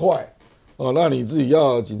这么快？那你自己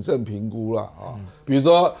要谨慎评估啦比如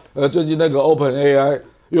说最近那个 OpenAI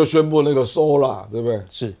又宣布那个 Solar， 对不对？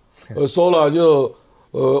是，Solar 就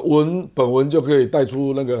本文就可以带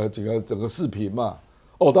出那个整个视频嘛。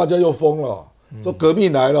大家又疯了。说革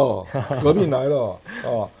命来了，革命来了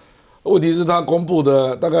问题是他公布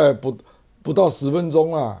的大概不到10分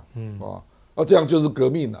钟这样就是革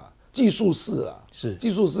命了。技术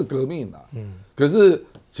是革命了，可是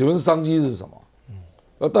请问商机是什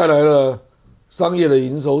么？带来了商业的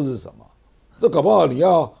营收是什么？这搞不好你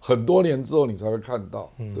要很多年之后你才会看到，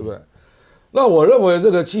对不对？那我认为这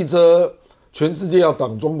个汽车全世界要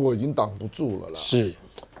挡中国已经挡不住了啦，是。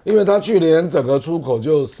因为他去年整个出口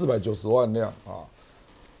就490万辆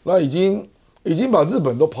那已经把日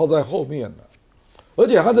本都抛在后面了，而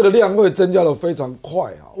且它这个量会增加的非常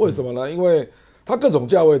快为什么呢？因为它各种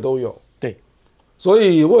价位都有，对，所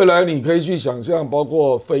以未来你可以去想象，包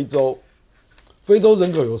括非洲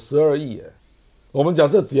人口有12亿我们假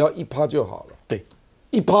设只要1%就好了，对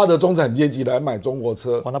，1%的中产阶级来买中国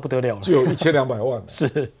车，哇，那不得了了，就有1200万，是，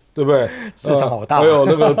对不对？市场好大，还有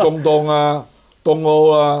那个中东东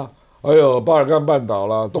欧还有巴尔干半岛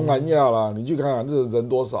啦、东南亚啦，你去看看这人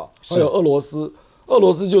多少？还有俄罗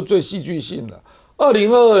斯就最戏剧性的。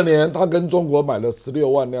2022年，他跟中国买了16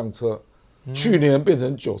万辆车，去年变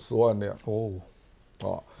成90万辆。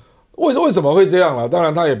为什么会这样啦？当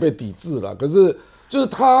然他也被抵制了，可是就是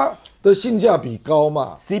他的性价比高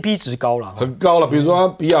嘛 ，CP 值高了，很高了。比如说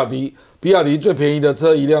比亚迪最便宜的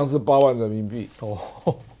车一辆是8万人民币。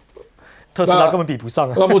特斯拉根本比不上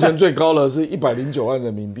那目前最高的是109万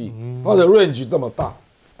人民币，它的 range 这么大，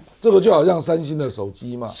这个就好像三星的手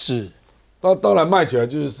机嘛，是，它当然卖起来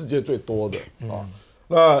就是世界最多的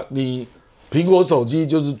那你苹果手机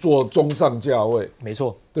就是做中上价位，没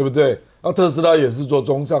错，对不对？那特斯拉也是做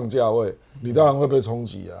中上价位，你当然会被冲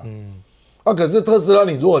击啊。可是特斯拉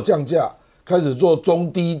你如果降价，开始做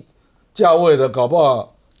中低价位的，搞不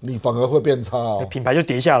好你反而会变差哦，品牌就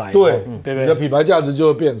跌下来，对，对不对？你的品牌价值就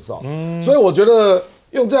会变少。所以我觉得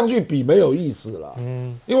用这样去比没有意思啦。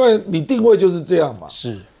因为你定位就是这样嘛。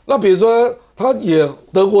是。那比如说，他也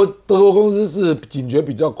德国公司是警觉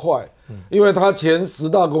比较快，因为他前10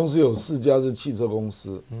大公司有4家是汽车公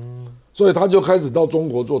司，所以他就开始到中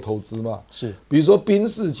国做投资嘛。是，比如说宾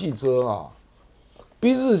士汽车啊，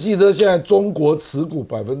宾士汽车现在中国持股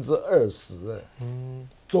20%，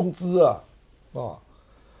中资啊，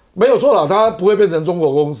没有错啦，它不会变成中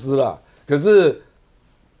国公司啦。可是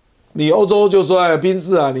你欧洲就说，哎，宾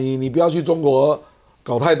士啊，你不要去中国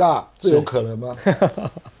搞太大，这有可能吗？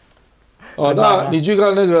那你去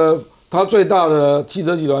看那个它最大的汽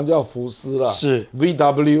车集团叫福斯啦，是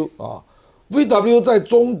VW 啊 ，VW 在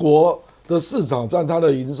中国的市场占它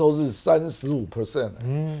的营收是35%，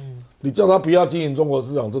你叫他不要经营中国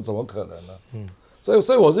市场，这怎么可能呢？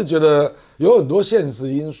所以我是觉得有很多现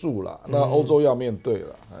实因素啦，那欧洲要面对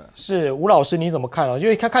了。是吴老师你怎么看啊？因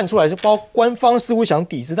为他看出来是包括官方似乎想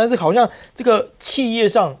抵制，但是好像这个企业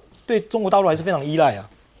上对中国大陆还是非常依赖啊。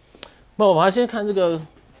那我们还先看这个。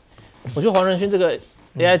我觉得黄仁勋这个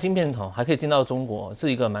AI 晶片还可以进到中国，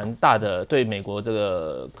是一个蛮大的对美国这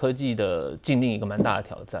个科技的禁令一个蛮大的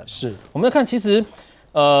挑战。是，我们来看，其实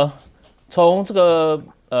从这个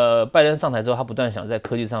拜登上台之后，他不断想在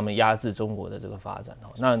科技上面压制中国的这个发展。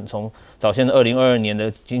那从早先的2022年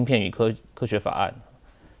的晶片与科学法案，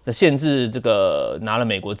那限制这个拿了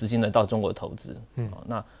美国资金的到中国投资。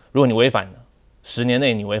那如果你违反了，10年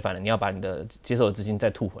内你违反了，你要把你的接受的资金再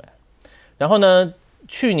吐回来。然后呢？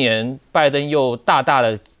去年拜登又大大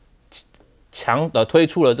的推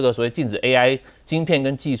出了这个所谓禁止 AI 晶片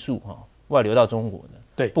跟技术外流到中国的，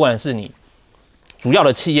对，不管是你主要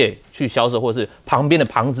的企业去销售，或是旁边的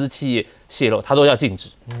旁支企业泄露，它都要禁止。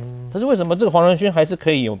可是为什么这个黄仁勋还是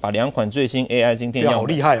可以把2款最新 AI 晶片好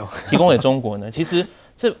厉害哦提供给中国呢？其实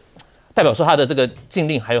这代表说他的这个禁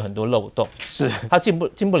令还有很多漏洞，是他进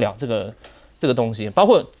不了这个东西，包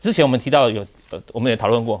括之前我们提到我们也讨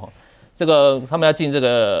论过这个他们要进这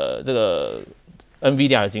个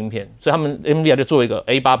NVIDIA 的晶片，所以他们 NVIDIA 就做一个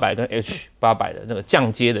A800 跟 H800 的这个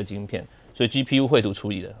降阶的晶片，所以 GPU 绘图处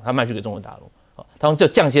理的，他卖去给中国大陆，他用这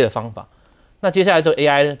降阶的方法。那接下来这个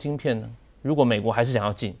AI 的晶片呢？如果美国还是想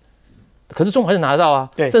要进，可是中国还是拿得到啊。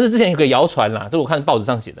对，甚至之前有个谣传啦，这我看报纸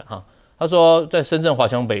上写的他说在深圳华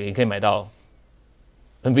强北也可以买到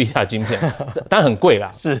NVIDIA 晶片，当然很贵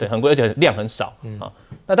啦，是对，很贵，而且量很少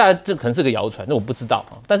那当然这可能是个谣传，那我不知道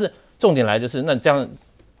但是重点来就是，那这样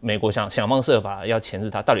美国想方设法要钳制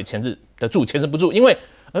它，到底钳制得住，钳制不住？因为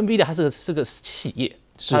NVIDIA 它是个企业，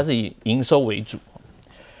它是以营收为主。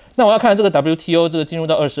那我要看这个 WTO 这个进入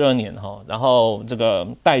到22年然后这个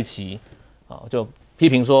戴奇就批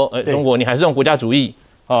评说，中国你还是用国家主义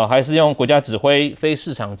还是用国家指挥非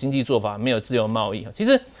市场经济做法，没有自由贸易。其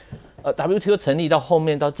实WTO 成立到后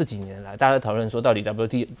面到这几年来，大家在讨论说到底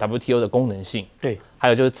WTO 的功能性，对，还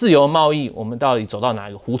有就是自由贸易，我们到底走到哪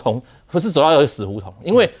一个胡同，不是走到一个死胡同？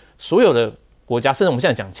因为所有的国家，甚至我们现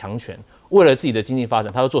在讲强权，为了自己的经济发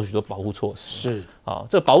展，它要做许多保护措施。是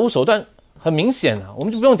这个保护手段很明显我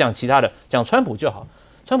们就不用讲其他的，讲川普就好。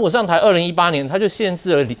川普上台2018年，他就限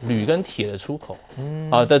制了铝跟铁的出口，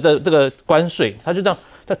的这个关税，他就这样，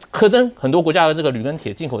他苛征很多国家的这个铝跟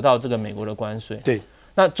铁进口到这个美国的关税。对。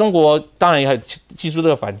那中国当然也提出这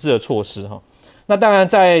个反制的措施那当然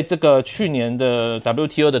在这个去年的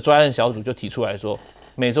WTO 的专案小组就提出来说，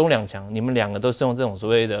美中两强，你们2个都是用这种所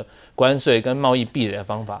谓的关税跟贸易壁垒的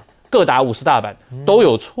方法，各打50大板，都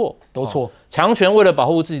有错，都错。强权为了保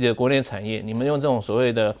护自己的国内产业，你们用这种所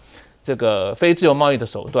谓的这个非自由贸易的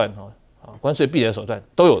手段关税壁垒的手段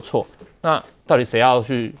都有错。那到底谁要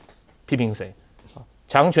去批评谁？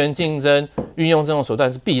强权竞争运用这种手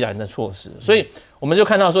段是必然的措施，所以我们就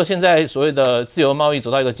看到说，现在所谓的自由贸易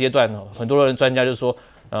走到一个阶段很多人专家就说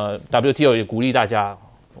，WTO 也鼓励大家，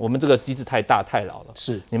我们这个机制太大太老了，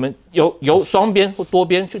是你们由双边或多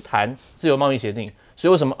边去谈自由贸易协定。所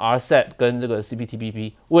以为什么 RCEP 跟这个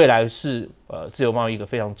CPTPP 未来是自由贸易一个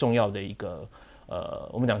非常重要的一个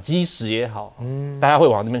我们讲基石也好，大家会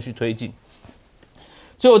往那边去推进。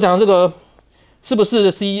所以我讲这个。是不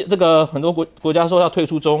是这个很多国家说要退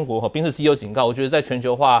出中国？宾士 CEO 警告，我觉得在全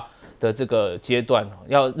球化的这个阶段，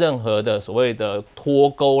要任何的所谓的脱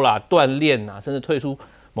钩啦、断链啦，甚至退出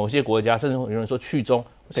某些国家，甚至有人说去中，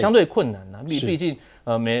相对困难啦。毕竟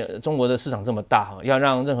中国的市场这么大要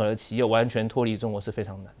让任何的企业完全脱离中国是非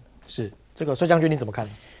常难的。是这个帅将军你怎么看？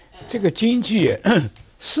这个经济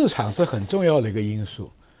市场是很重要的一个因素，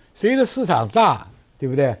谁的市场大，对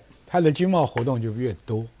不对？它的经贸活动就越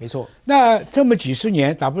多。没错。那这么几十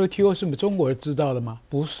年 ，WTO 是中国人知道的吗？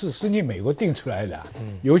不是，是你美国定出来的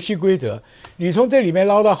游戏规则。你从这里面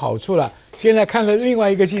捞到好处了，现在看到另外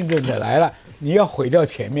一个竞争者来了，你要毁掉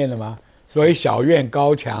前面的吗？所以小院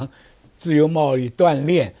高墙、自由贸易断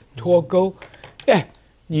链、脱钩，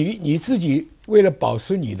你自己为了保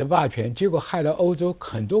持你的霸权，结果害了欧洲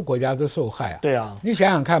很多国家都受害啊。对啊，你想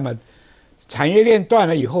想看嘛，产业链断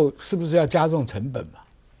了以后，是不是要加重成本嘛？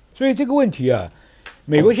所以这个问题啊，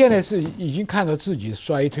美国现在是已经看到自己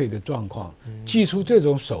衰退的状况，祭出这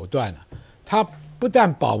种手段了，他不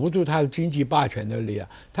但保不住他的经济霸权的力量，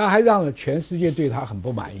他还让全世界对他很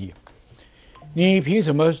不满意。你凭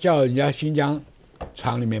什么叫人家新疆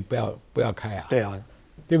厂里面不要开啊？对啊，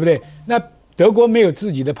对不对？那德国没有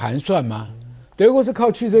自己的盘算吗？德国是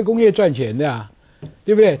靠汽车工业赚钱的啊，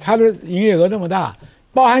对不对？它的营业额那么大，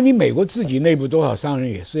包含你美国自己内部多少商人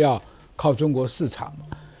也是要靠中国市场嘛。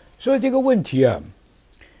所以这个问题啊，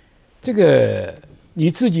这个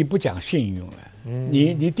你自己不讲信用了，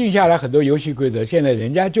你定下来很多游戏规则，现在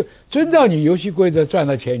人家就遵照你游戏规则赚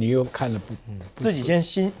到钱，你又看了不自己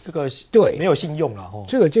先对没有信用了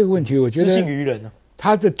这个问题，我觉得失信于人呢。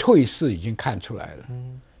他的退势已经看出来了，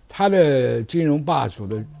他的金融霸主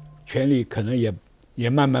的权力可能也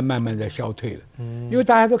慢慢在消退了，因为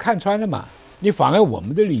大家都看穿了嘛，你妨碍我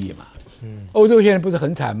们的利益嘛，欧洲现在不是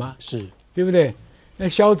很惨吗？是，对不对？那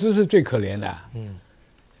肖兹是最可怜的，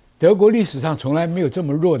德国历史上从来没有这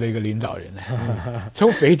么弱的一个领导人呢，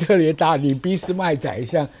从腓特烈大帝、俾斯麦宰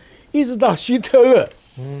相，一直到希特勒，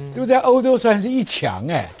都在欧洲算是一强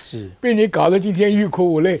是被你搞得今天欲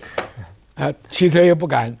哭无泪，汽车又不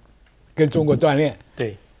敢跟中国锻炼，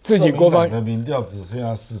对，自己国防的民调只剩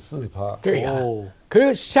下14%，对呀，可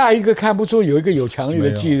是下一个看不出有一个有强力的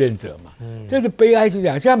继任者嘛，这是悲哀，就这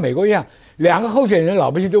样，像美国一样，两个候选人老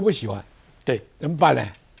百姓都不喜欢。对，怎么办呢？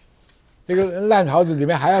这个烂桃子里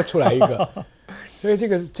面还要出来一个，所以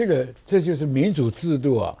这就是民主制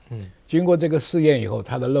度啊。经过这个试验以后，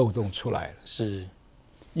它的漏洞出来了。是，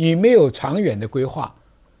你没有长远的规划，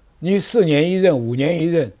你4年1任、5年1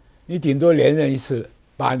任，你顶多连任一次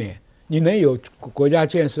8年，你能有国家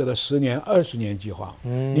建设的10年、20年计划？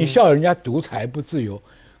你笑人家独裁不自由，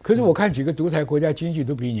可是我看几个独裁国家经济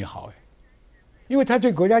都比你好因为他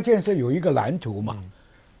对国家建设有一个蓝图嘛。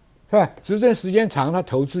是吧？执政时间长，他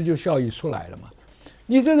投资就效益出来了嘛。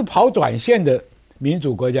你这是跑短线的民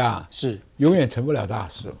主国家，是永远成不了大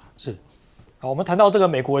事嘛。是。好，我们谈到这个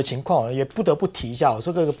美国的情况，也不得不提一下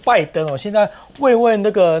这个拜登现在慰问那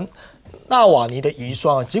个纳瓦尼的遗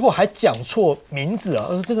孀，结果还讲错名字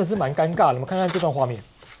这个是蛮尴尬的。我们看看这段画面。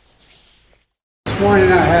This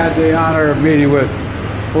morning I had the honor of meeting with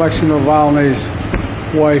Alexei Navalny's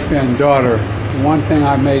wife and daughter. One thing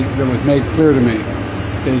that was made clear to me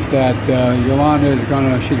is that Yolanda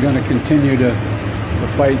she's gonna continue the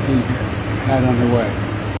fight he had underway.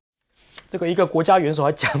 这个一个国家元首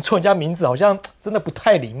还讲错人家名字，好像真的不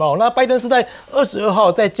太礼貌。那拜登是在22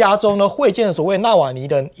号在加州呢会见了所谓纳瓦尼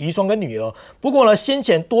的遗孀跟女儿。不过呢，先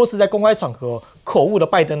前多次在公开场合口误的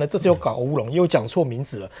拜登呢，这次又搞乌龙，又讲错名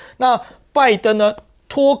字了。那拜登呢？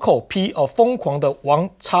脱口批疯狂的王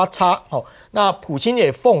叉叉那普京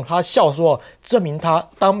也讽他笑说，证明他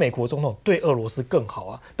当美国总统对俄罗斯更好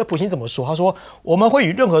啊。那普京怎么说？他说我们会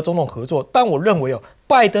与任何总统合作，但我认为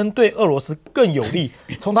拜登对俄罗斯更有利。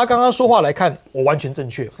从他刚刚说话来看，我完全正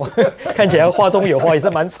确，看起来话中有话，也是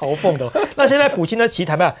蛮嘲讽的。那现在普京呢，其实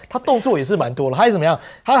坦白他动作也是蛮多了，他还怎么样？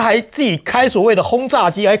他还自己开所谓的轰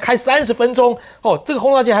炸机，还开30分钟这个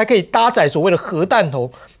轰炸机还可以搭载所谓的核弹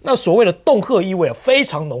头。那所谓的恫吓意味非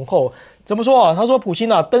常浓厚。怎么说他说普京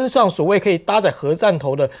登上所谓可以搭载核弹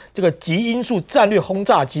头的这个极音速战略轰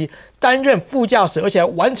炸机，担任副驾驶，而且还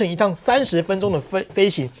完成一趟30分钟的飞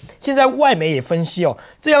行。现在外媒也分析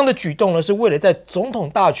这样的举动呢，是为了在总统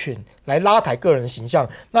大选来拉抬个人形象，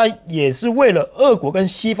那也是为了俄国跟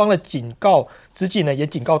西方的警告之际呢，也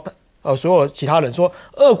警告所有其他人说，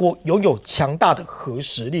俄国拥有强大的核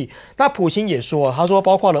实力。那普京也说，他说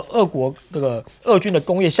包括了俄国这个俄军的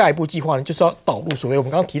工业下一步计划呢，就是要导入所谓我们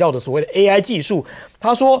刚刚提到的所谓的 AI 技术。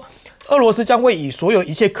他说，俄罗斯将会以所有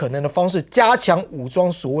一切可能的方式加强武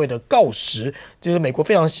装所谓的锆石，就是美国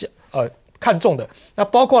非常看重的。那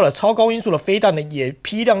包括了超高音速的飞弹呢，也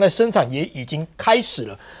批量在生产，也已经开始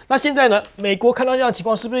了。那现在呢，美国看到这样的情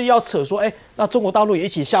况，是不是要扯说，那中国大陆也一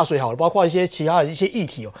起下水好了？包括一些其他的一些议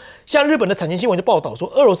题像日本的产经新闻就报道说，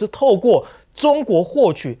俄罗斯透过中国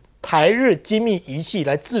获取台日精密仪器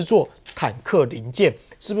来制作坦克零件，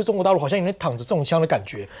是不是中国大陆好像有点躺着中枪的感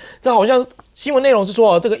觉？这好像新闻内容是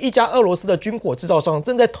说，这个一家俄罗斯的军火制造商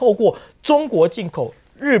正在透过中国进口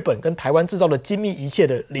日本跟台湾制造的精密仪器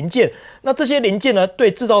的零件。那这些零件呢，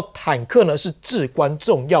对制造坦克呢是至关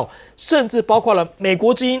重要，甚至包括了美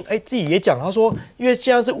国之音，自己也讲，他说，因为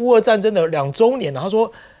现在是乌俄战争的2周年了，他说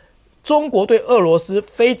中国对俄罗斯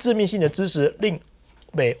非致命性的支持令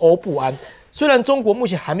美欧不安。虽然中国目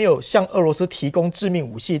前还没有向俄罗斯提供致命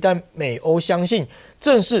武器，但美欧相信，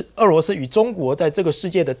正是俄罗斯与中国在这个世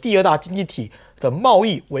界的第2大经济体的贸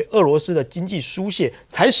易为俄罗斯的经济输血，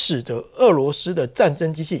才使得俄罗斯的战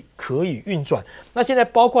争机器可以运转。那现在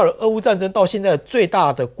包括了俄乌战争到现在的最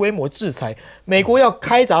大的规模制裁，美国要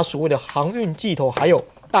开闸所谓的航运巨头，还有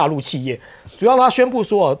大陆企业。主要他宣布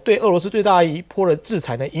说，对俄罗斯最大一波的制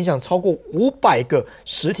裁呢，影响超过500个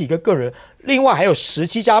实体跟个人。另外还有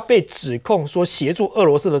17家被指控说协助俄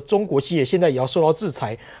罗斯的中国企业，现在也要受到制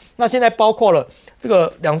裁。那现在包括了这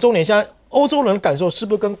个2周年，现在欧洲人的感受是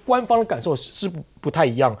不是跟官方的感受是不太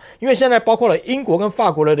一样？因为现在包括了英国跟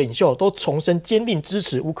法国的领袖都重申坚定支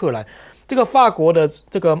持乌克兰。这个法国的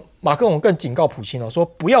这个马克龙更警告普京说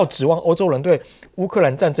不要指望欧洲人对乌克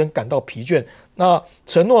兰战争感到疲倦。那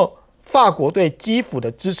承诺法国对基辅的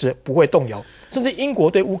支持不会动摇，甚至英国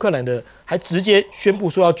对乌克兰的还直接宣布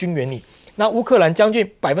说要军援你。那乌克兰将近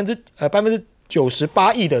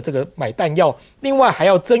98%的这个买弹药，另外还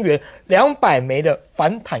要增援200枚的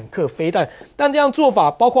反坦克飞弹。但这样做法，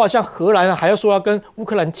包括像荷兰还要说要跟乌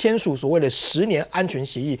克兰签署所谓的10年安全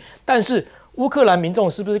协议，但是乌克兰民众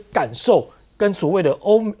是不是感受跟所谓的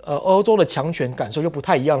欧洲的强权感受又不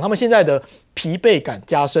太一样？他们现在的疲惫感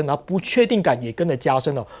加深，然后不确定感也跟着加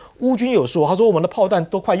深了。乌军有说，他说我们的炮弹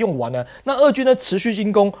都快用完了，那俄军呢持续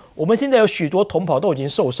进攻，我们现在有许多同袍都已经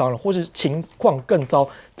受伤了，或是情况更糟，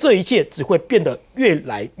这一切只会变得越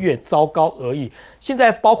来越糟糕而已。现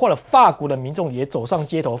在包括了法国的民众也走上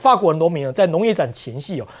街头，法国的农民在农业展前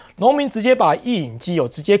夕农民直接把印影机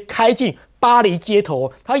直接开进巴黎街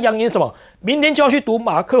头，他扬言什么？明天就要去堵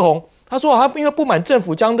马克宏。他说他因为不满政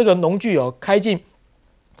府将这个农具开进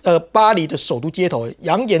巴黎的首都街头，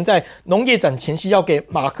扬言在农业展前夕要给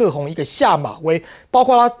马克宏一个下马威，包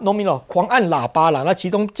括他农民狂按喇叭啦，那其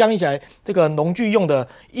中将起来这个农具用的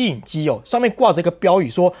印影机上面挂着一个标语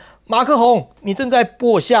说：马克宏，你正在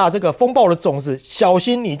播下这个风暴的种子，小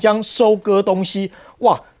心你将收割东西。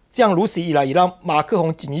哇！这样如此一来，也让马克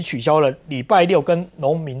宏紧急取消了礼拜六跟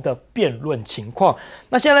农民的辩论情况。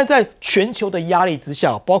那现在在全球的压力之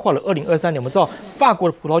下，包括了2023年，我们知道法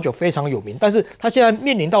国的葡萄酒非常有名，但是它现在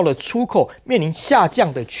面临到了出口面临下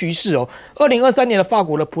降的趋势2023年的法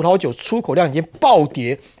国的葡萄酒出口量已经暴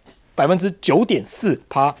跌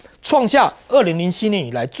9.4%，创下2007年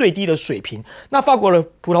以来最低的水平。那法国的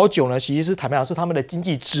葡萄酒呢，其实是坦白讲是他们的经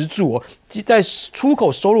济支柱在出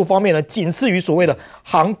口收入方面呢，仅次于所谓的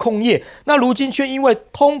航空业。那如今却因为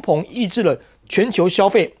通膨抑制了全球消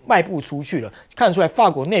费，卖不出去了，看出来法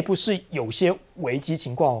国内部是有些危机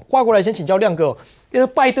情况话过来先请教亮哥，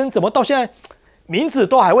拜登怎么到现在名字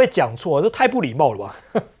都还会讲错，这太不礼貌了吧？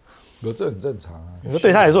这很正常啊。你说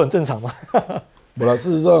对他来说很正常吗？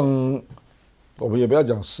事实上，我们也不要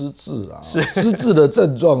讲失智啊，失智的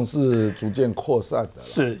症状是逐渐扩散的，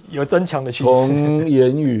是有增强的趋势。从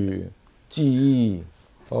言语、记忆，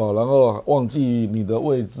然后忘记你的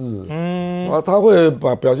位置，他会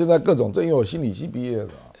表现在各种，因为我心理系毕业的，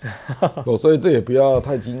所以这也不要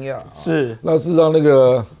太惊讶。是，那事实上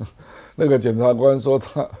那个检察官说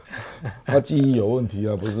他记忆有问题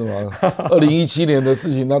啊，不是吗？2017年的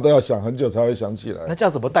事情他都要想很久才会想起来。那这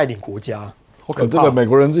样怎么带领国家？这个美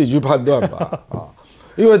国人自己去判断吧，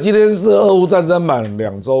因为今天是俄乌战争满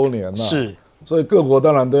2周年了，是，所以各国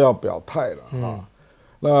当然都要表态了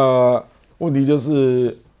那问题就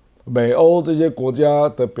是美欧这些国家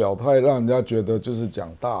的表态，让人家觉得就是讲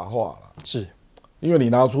大话了，是，因为你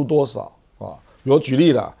拿出多少我举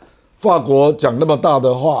例了，法国讲那么大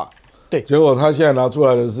的话，对，结果他现在拿出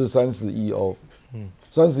来的是30亿欧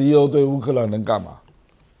，30亿欧对乌克兰能干嘛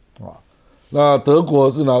那德国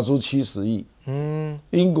是拿出70亿。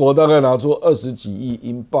英国大概拿出20几亿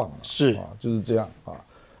英镑，是就是这样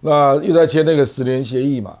那又在签那个10年协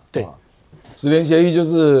议嘛，对，10年协议就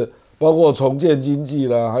是包括重建经济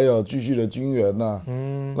啦，还有继续的军援呐，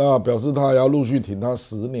那表示他要陆续挺他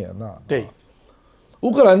10年呐。对，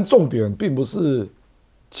乌克兰重点并不是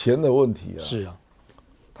钱的问题是啊，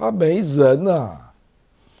他没人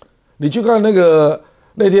你去看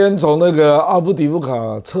那天从那个阿夫迪夫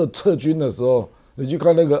卡撤军的时候。你去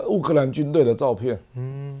看那个乌克兰军队的照片，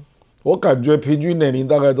我感觉平均年龄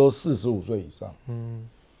大概都45岁以上，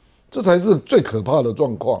这才是最可怕的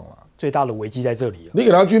状况最大的危机在这里你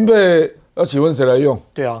给他军备，请问谁来用？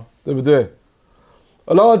对啊，对不对？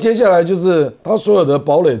然后接下来就是他所有的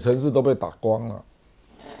堡垒城市都被打光了，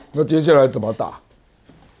那接下来怎么打？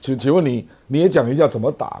请问你也讲一下怎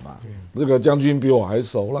么打嘛？这个将军比我还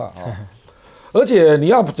熟了啊！而且你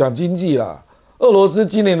要讲经济啦，俄罗斯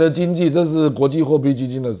今年的经济，这是国际货币基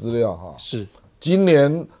金的资料哈，是今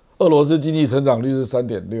年俄罗斯经济成长率是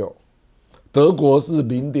3.6%，德国是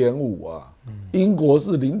0.5%啊，英国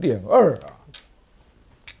是0.2%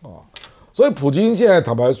啊，所以普京现在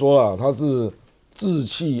坦白说啊，他是志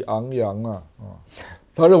气昂扬啊，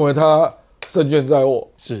他认为他胜券在握，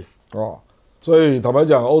是啊，所以坦白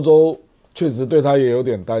讲，欧洲确实对他也有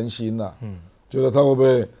点担心呐，觉得他会不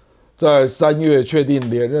会在3月确定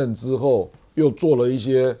连任之后，又做了一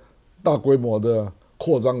些大规模的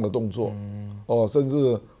扩张的动作，甚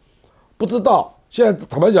至不知道。现在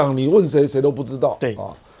坦白讲，你问谁，谁都不知道。对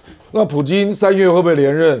啊，那普京3月会不会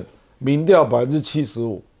连任？民调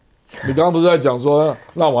75%。你刚刚不是在讲说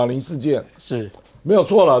纳瓦尼事件？是没有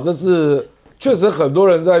错啦，这是确实很多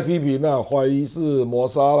人在批评啊，怀疑是谋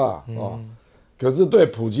杀啦啊。可是对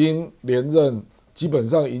普京连任基本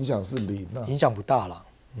上影响是0啊，影响不大了，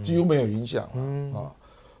几乎没有影响啊。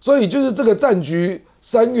所以就是这个战局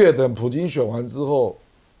，3月等普京选完之后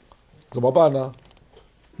怎么办呢？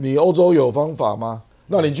你欧洲有方法吗？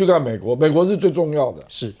那你去看美国，美国是最重要的。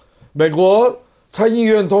是美国参议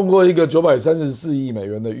院通过一个934亿美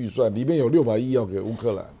元的预算，里面有600亿要给乌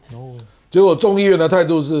克兰。结果众议院的态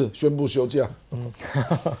度是宣布休假，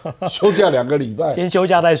休假2个礼拜，先休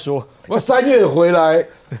假再说。我3月回来，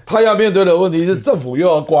他要面对的问题是政府又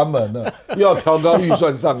要关门了，又要调高预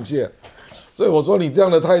算上限。所以我说你这样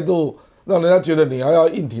的态度，让人家觉得你还要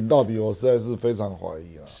硬挺到底，我实在是非常怀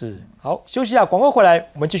疑了。是，好，休息一下，广告回来，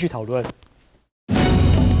我们继续讨论。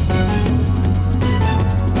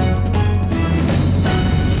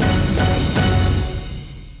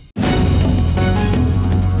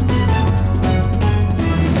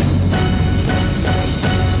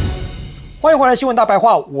欢迎回来，新闻大白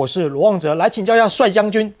话，我是罗望哲，来请教一下帅将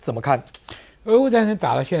军怎么看？俄乌战争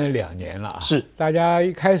打了现在2年了，是大家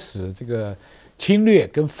一开始这个侵略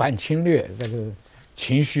跟反侵略这个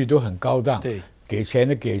情绪都很高涨，对，给钱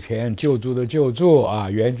的给钱，救助的救助啊，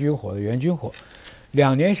援军火的援军火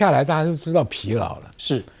，2年下来大家都知道疲劳了，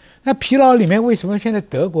是。那疲劳里面为什么现在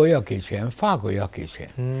德国要给钱，法国要给钱？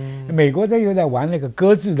美国又在玩那个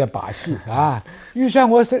搁置的把戏啊，预算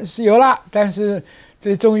我是有了，但是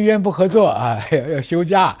这众议院不合作啊，要休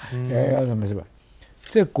假，要什么是吧？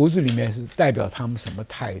这骨子里面是代表他们什么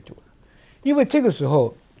态度？因为这个时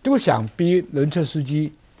候都想逼轮车司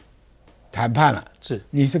机谈判了，是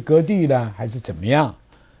你是割地的还是怎么样？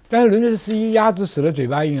但是轮车司机鸭子死了嘴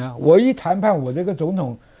巴硬啊，我一谈判，我这个总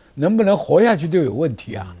统能不能活下去都有问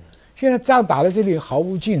题啊！现在仗打到这里毫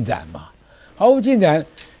无进展嘛，毫无进展，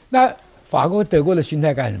那法国、德国的心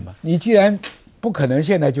态干什么？你既然不可能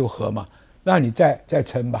现在就和嘛，那你再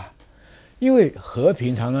撑吧。因为和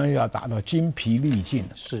平常常要打到精疲力尽，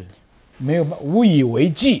是没有无以为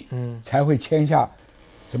继，才会签下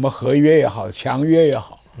什么合约也好，强约也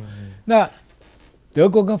好。那德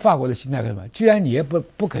国跟法国的心态干什么？既然你也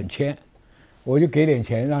不肯签，我就给点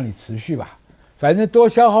钱让你持续吧，反正多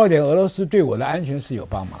消耗点，俄罗斯对我的安全是有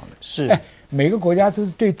帮忙的。是，每个国家都是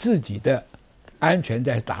对自己的安全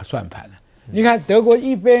在打算盘的。你看德国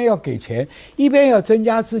一边要给钱，一边要增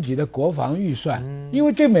加自己的国防预算，因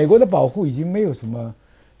为对美国的保护已经没有什么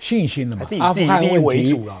信心了嘛。阿富汗问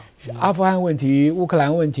题、阿富汗问题、乌克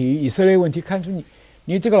兰问题、以色列问题，看出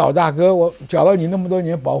你这个老大哥，我缴了你那么多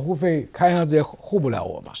年保护费，看上去也护不了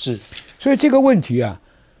我嘛。是，所以这个问题啊，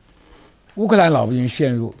乌克兰老百姓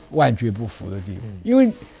陷入万劫不复的地步，因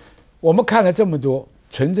为我们看了这么多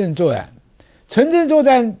城镇作战。城镇作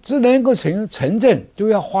战只能够城镇都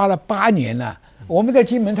要花了8年了。我们在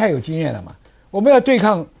金门太有经验了嘛，我们要对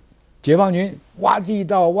抗解放军，挖地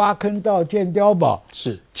道、挖坑道、建碉堡，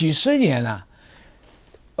是几十年了。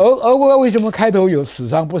俄国为什么开头有死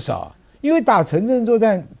伤不少？因为打城镇作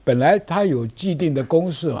战本来它有既定的公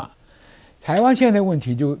式嘛。台湾现在问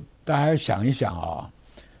题就大家想一想啊，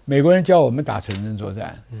美国人教我们打城镇作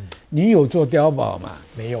战，你有做碉堡吗？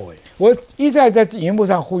没有我一再在荧幕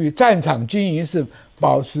上呼吁，战场经营是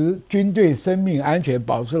保持军队生命安全，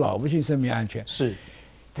保持老百姓生命安全。是，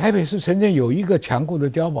台北市城镇有一个强固的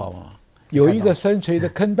碉堡吗？有一个深陲的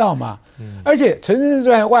坑道吗？而且城镇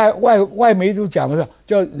作战外媒都讲的是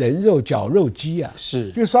叫人肉绞肉机啊，是，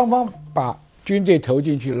就双方把军队投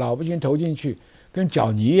进去，老百姓投进去，跟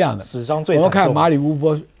搅泥一样的。死伤最惨重。我们看马里乌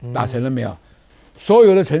波打成了没有？所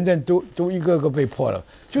有的城镇都一个个被破了。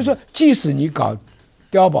就是说，即使你搞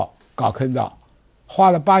碉堡、搞坑道，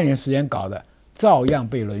花了8年时间搞的，照样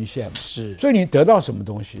被沦陷嘛。是，所以你得到什么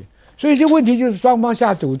东西？所以这问题就是双方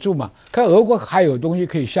下赌注嘛，看俄国还有东西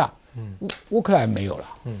可以下，乌克兰没有了。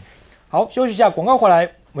好，休息一下，广告回来，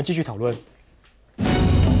我们继续讨论。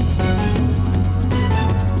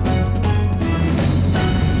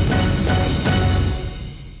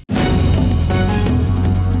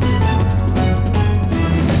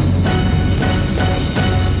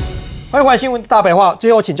欢迎回来新闻大白话。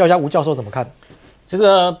最后请教一下吴教授怎么看？这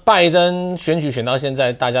个拜登选举选到现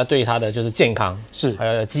在，大家对他的就是健康还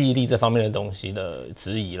有记忆力这方面的东西的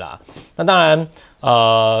质疑啦。那当然，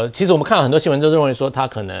其实我们看到很多新闻都认为说他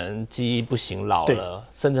可能记忆不行、老了，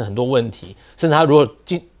甚至很多问题，甚至他如果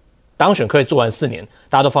当选可以做完4年，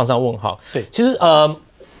大家都放上问号。对，其实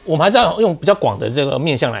我们还是要用比较广的这个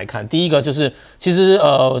面向来看。第一个就是，其实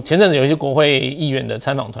前阵子有一些国会议员的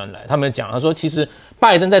参访团来，他们讲他说，其实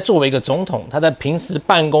拜登在作为一个总统，他在平时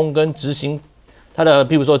办公跟执行他的，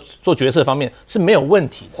比如说做决策方面是没有问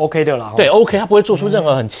题的 ，OK 的啦。对 ，OK， 他不会做出任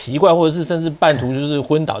何很奇怪或者是甚至半途就是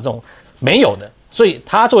昏倒这种没有的，所以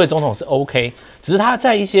他作为总统是 OK， 只是他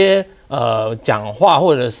在一些讲话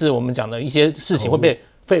或者是我们讲的一些事情会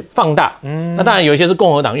被放大，那当然有一些是共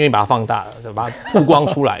和党愿意把它放大的，就把它曝光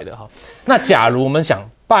出来的哈。那假如我们想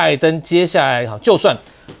拜登接下来好，就算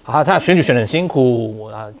他选举选得很辛苦，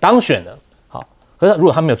当选了好，可是如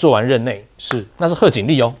果他没有做完任内，那是贺锦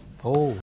丽哦。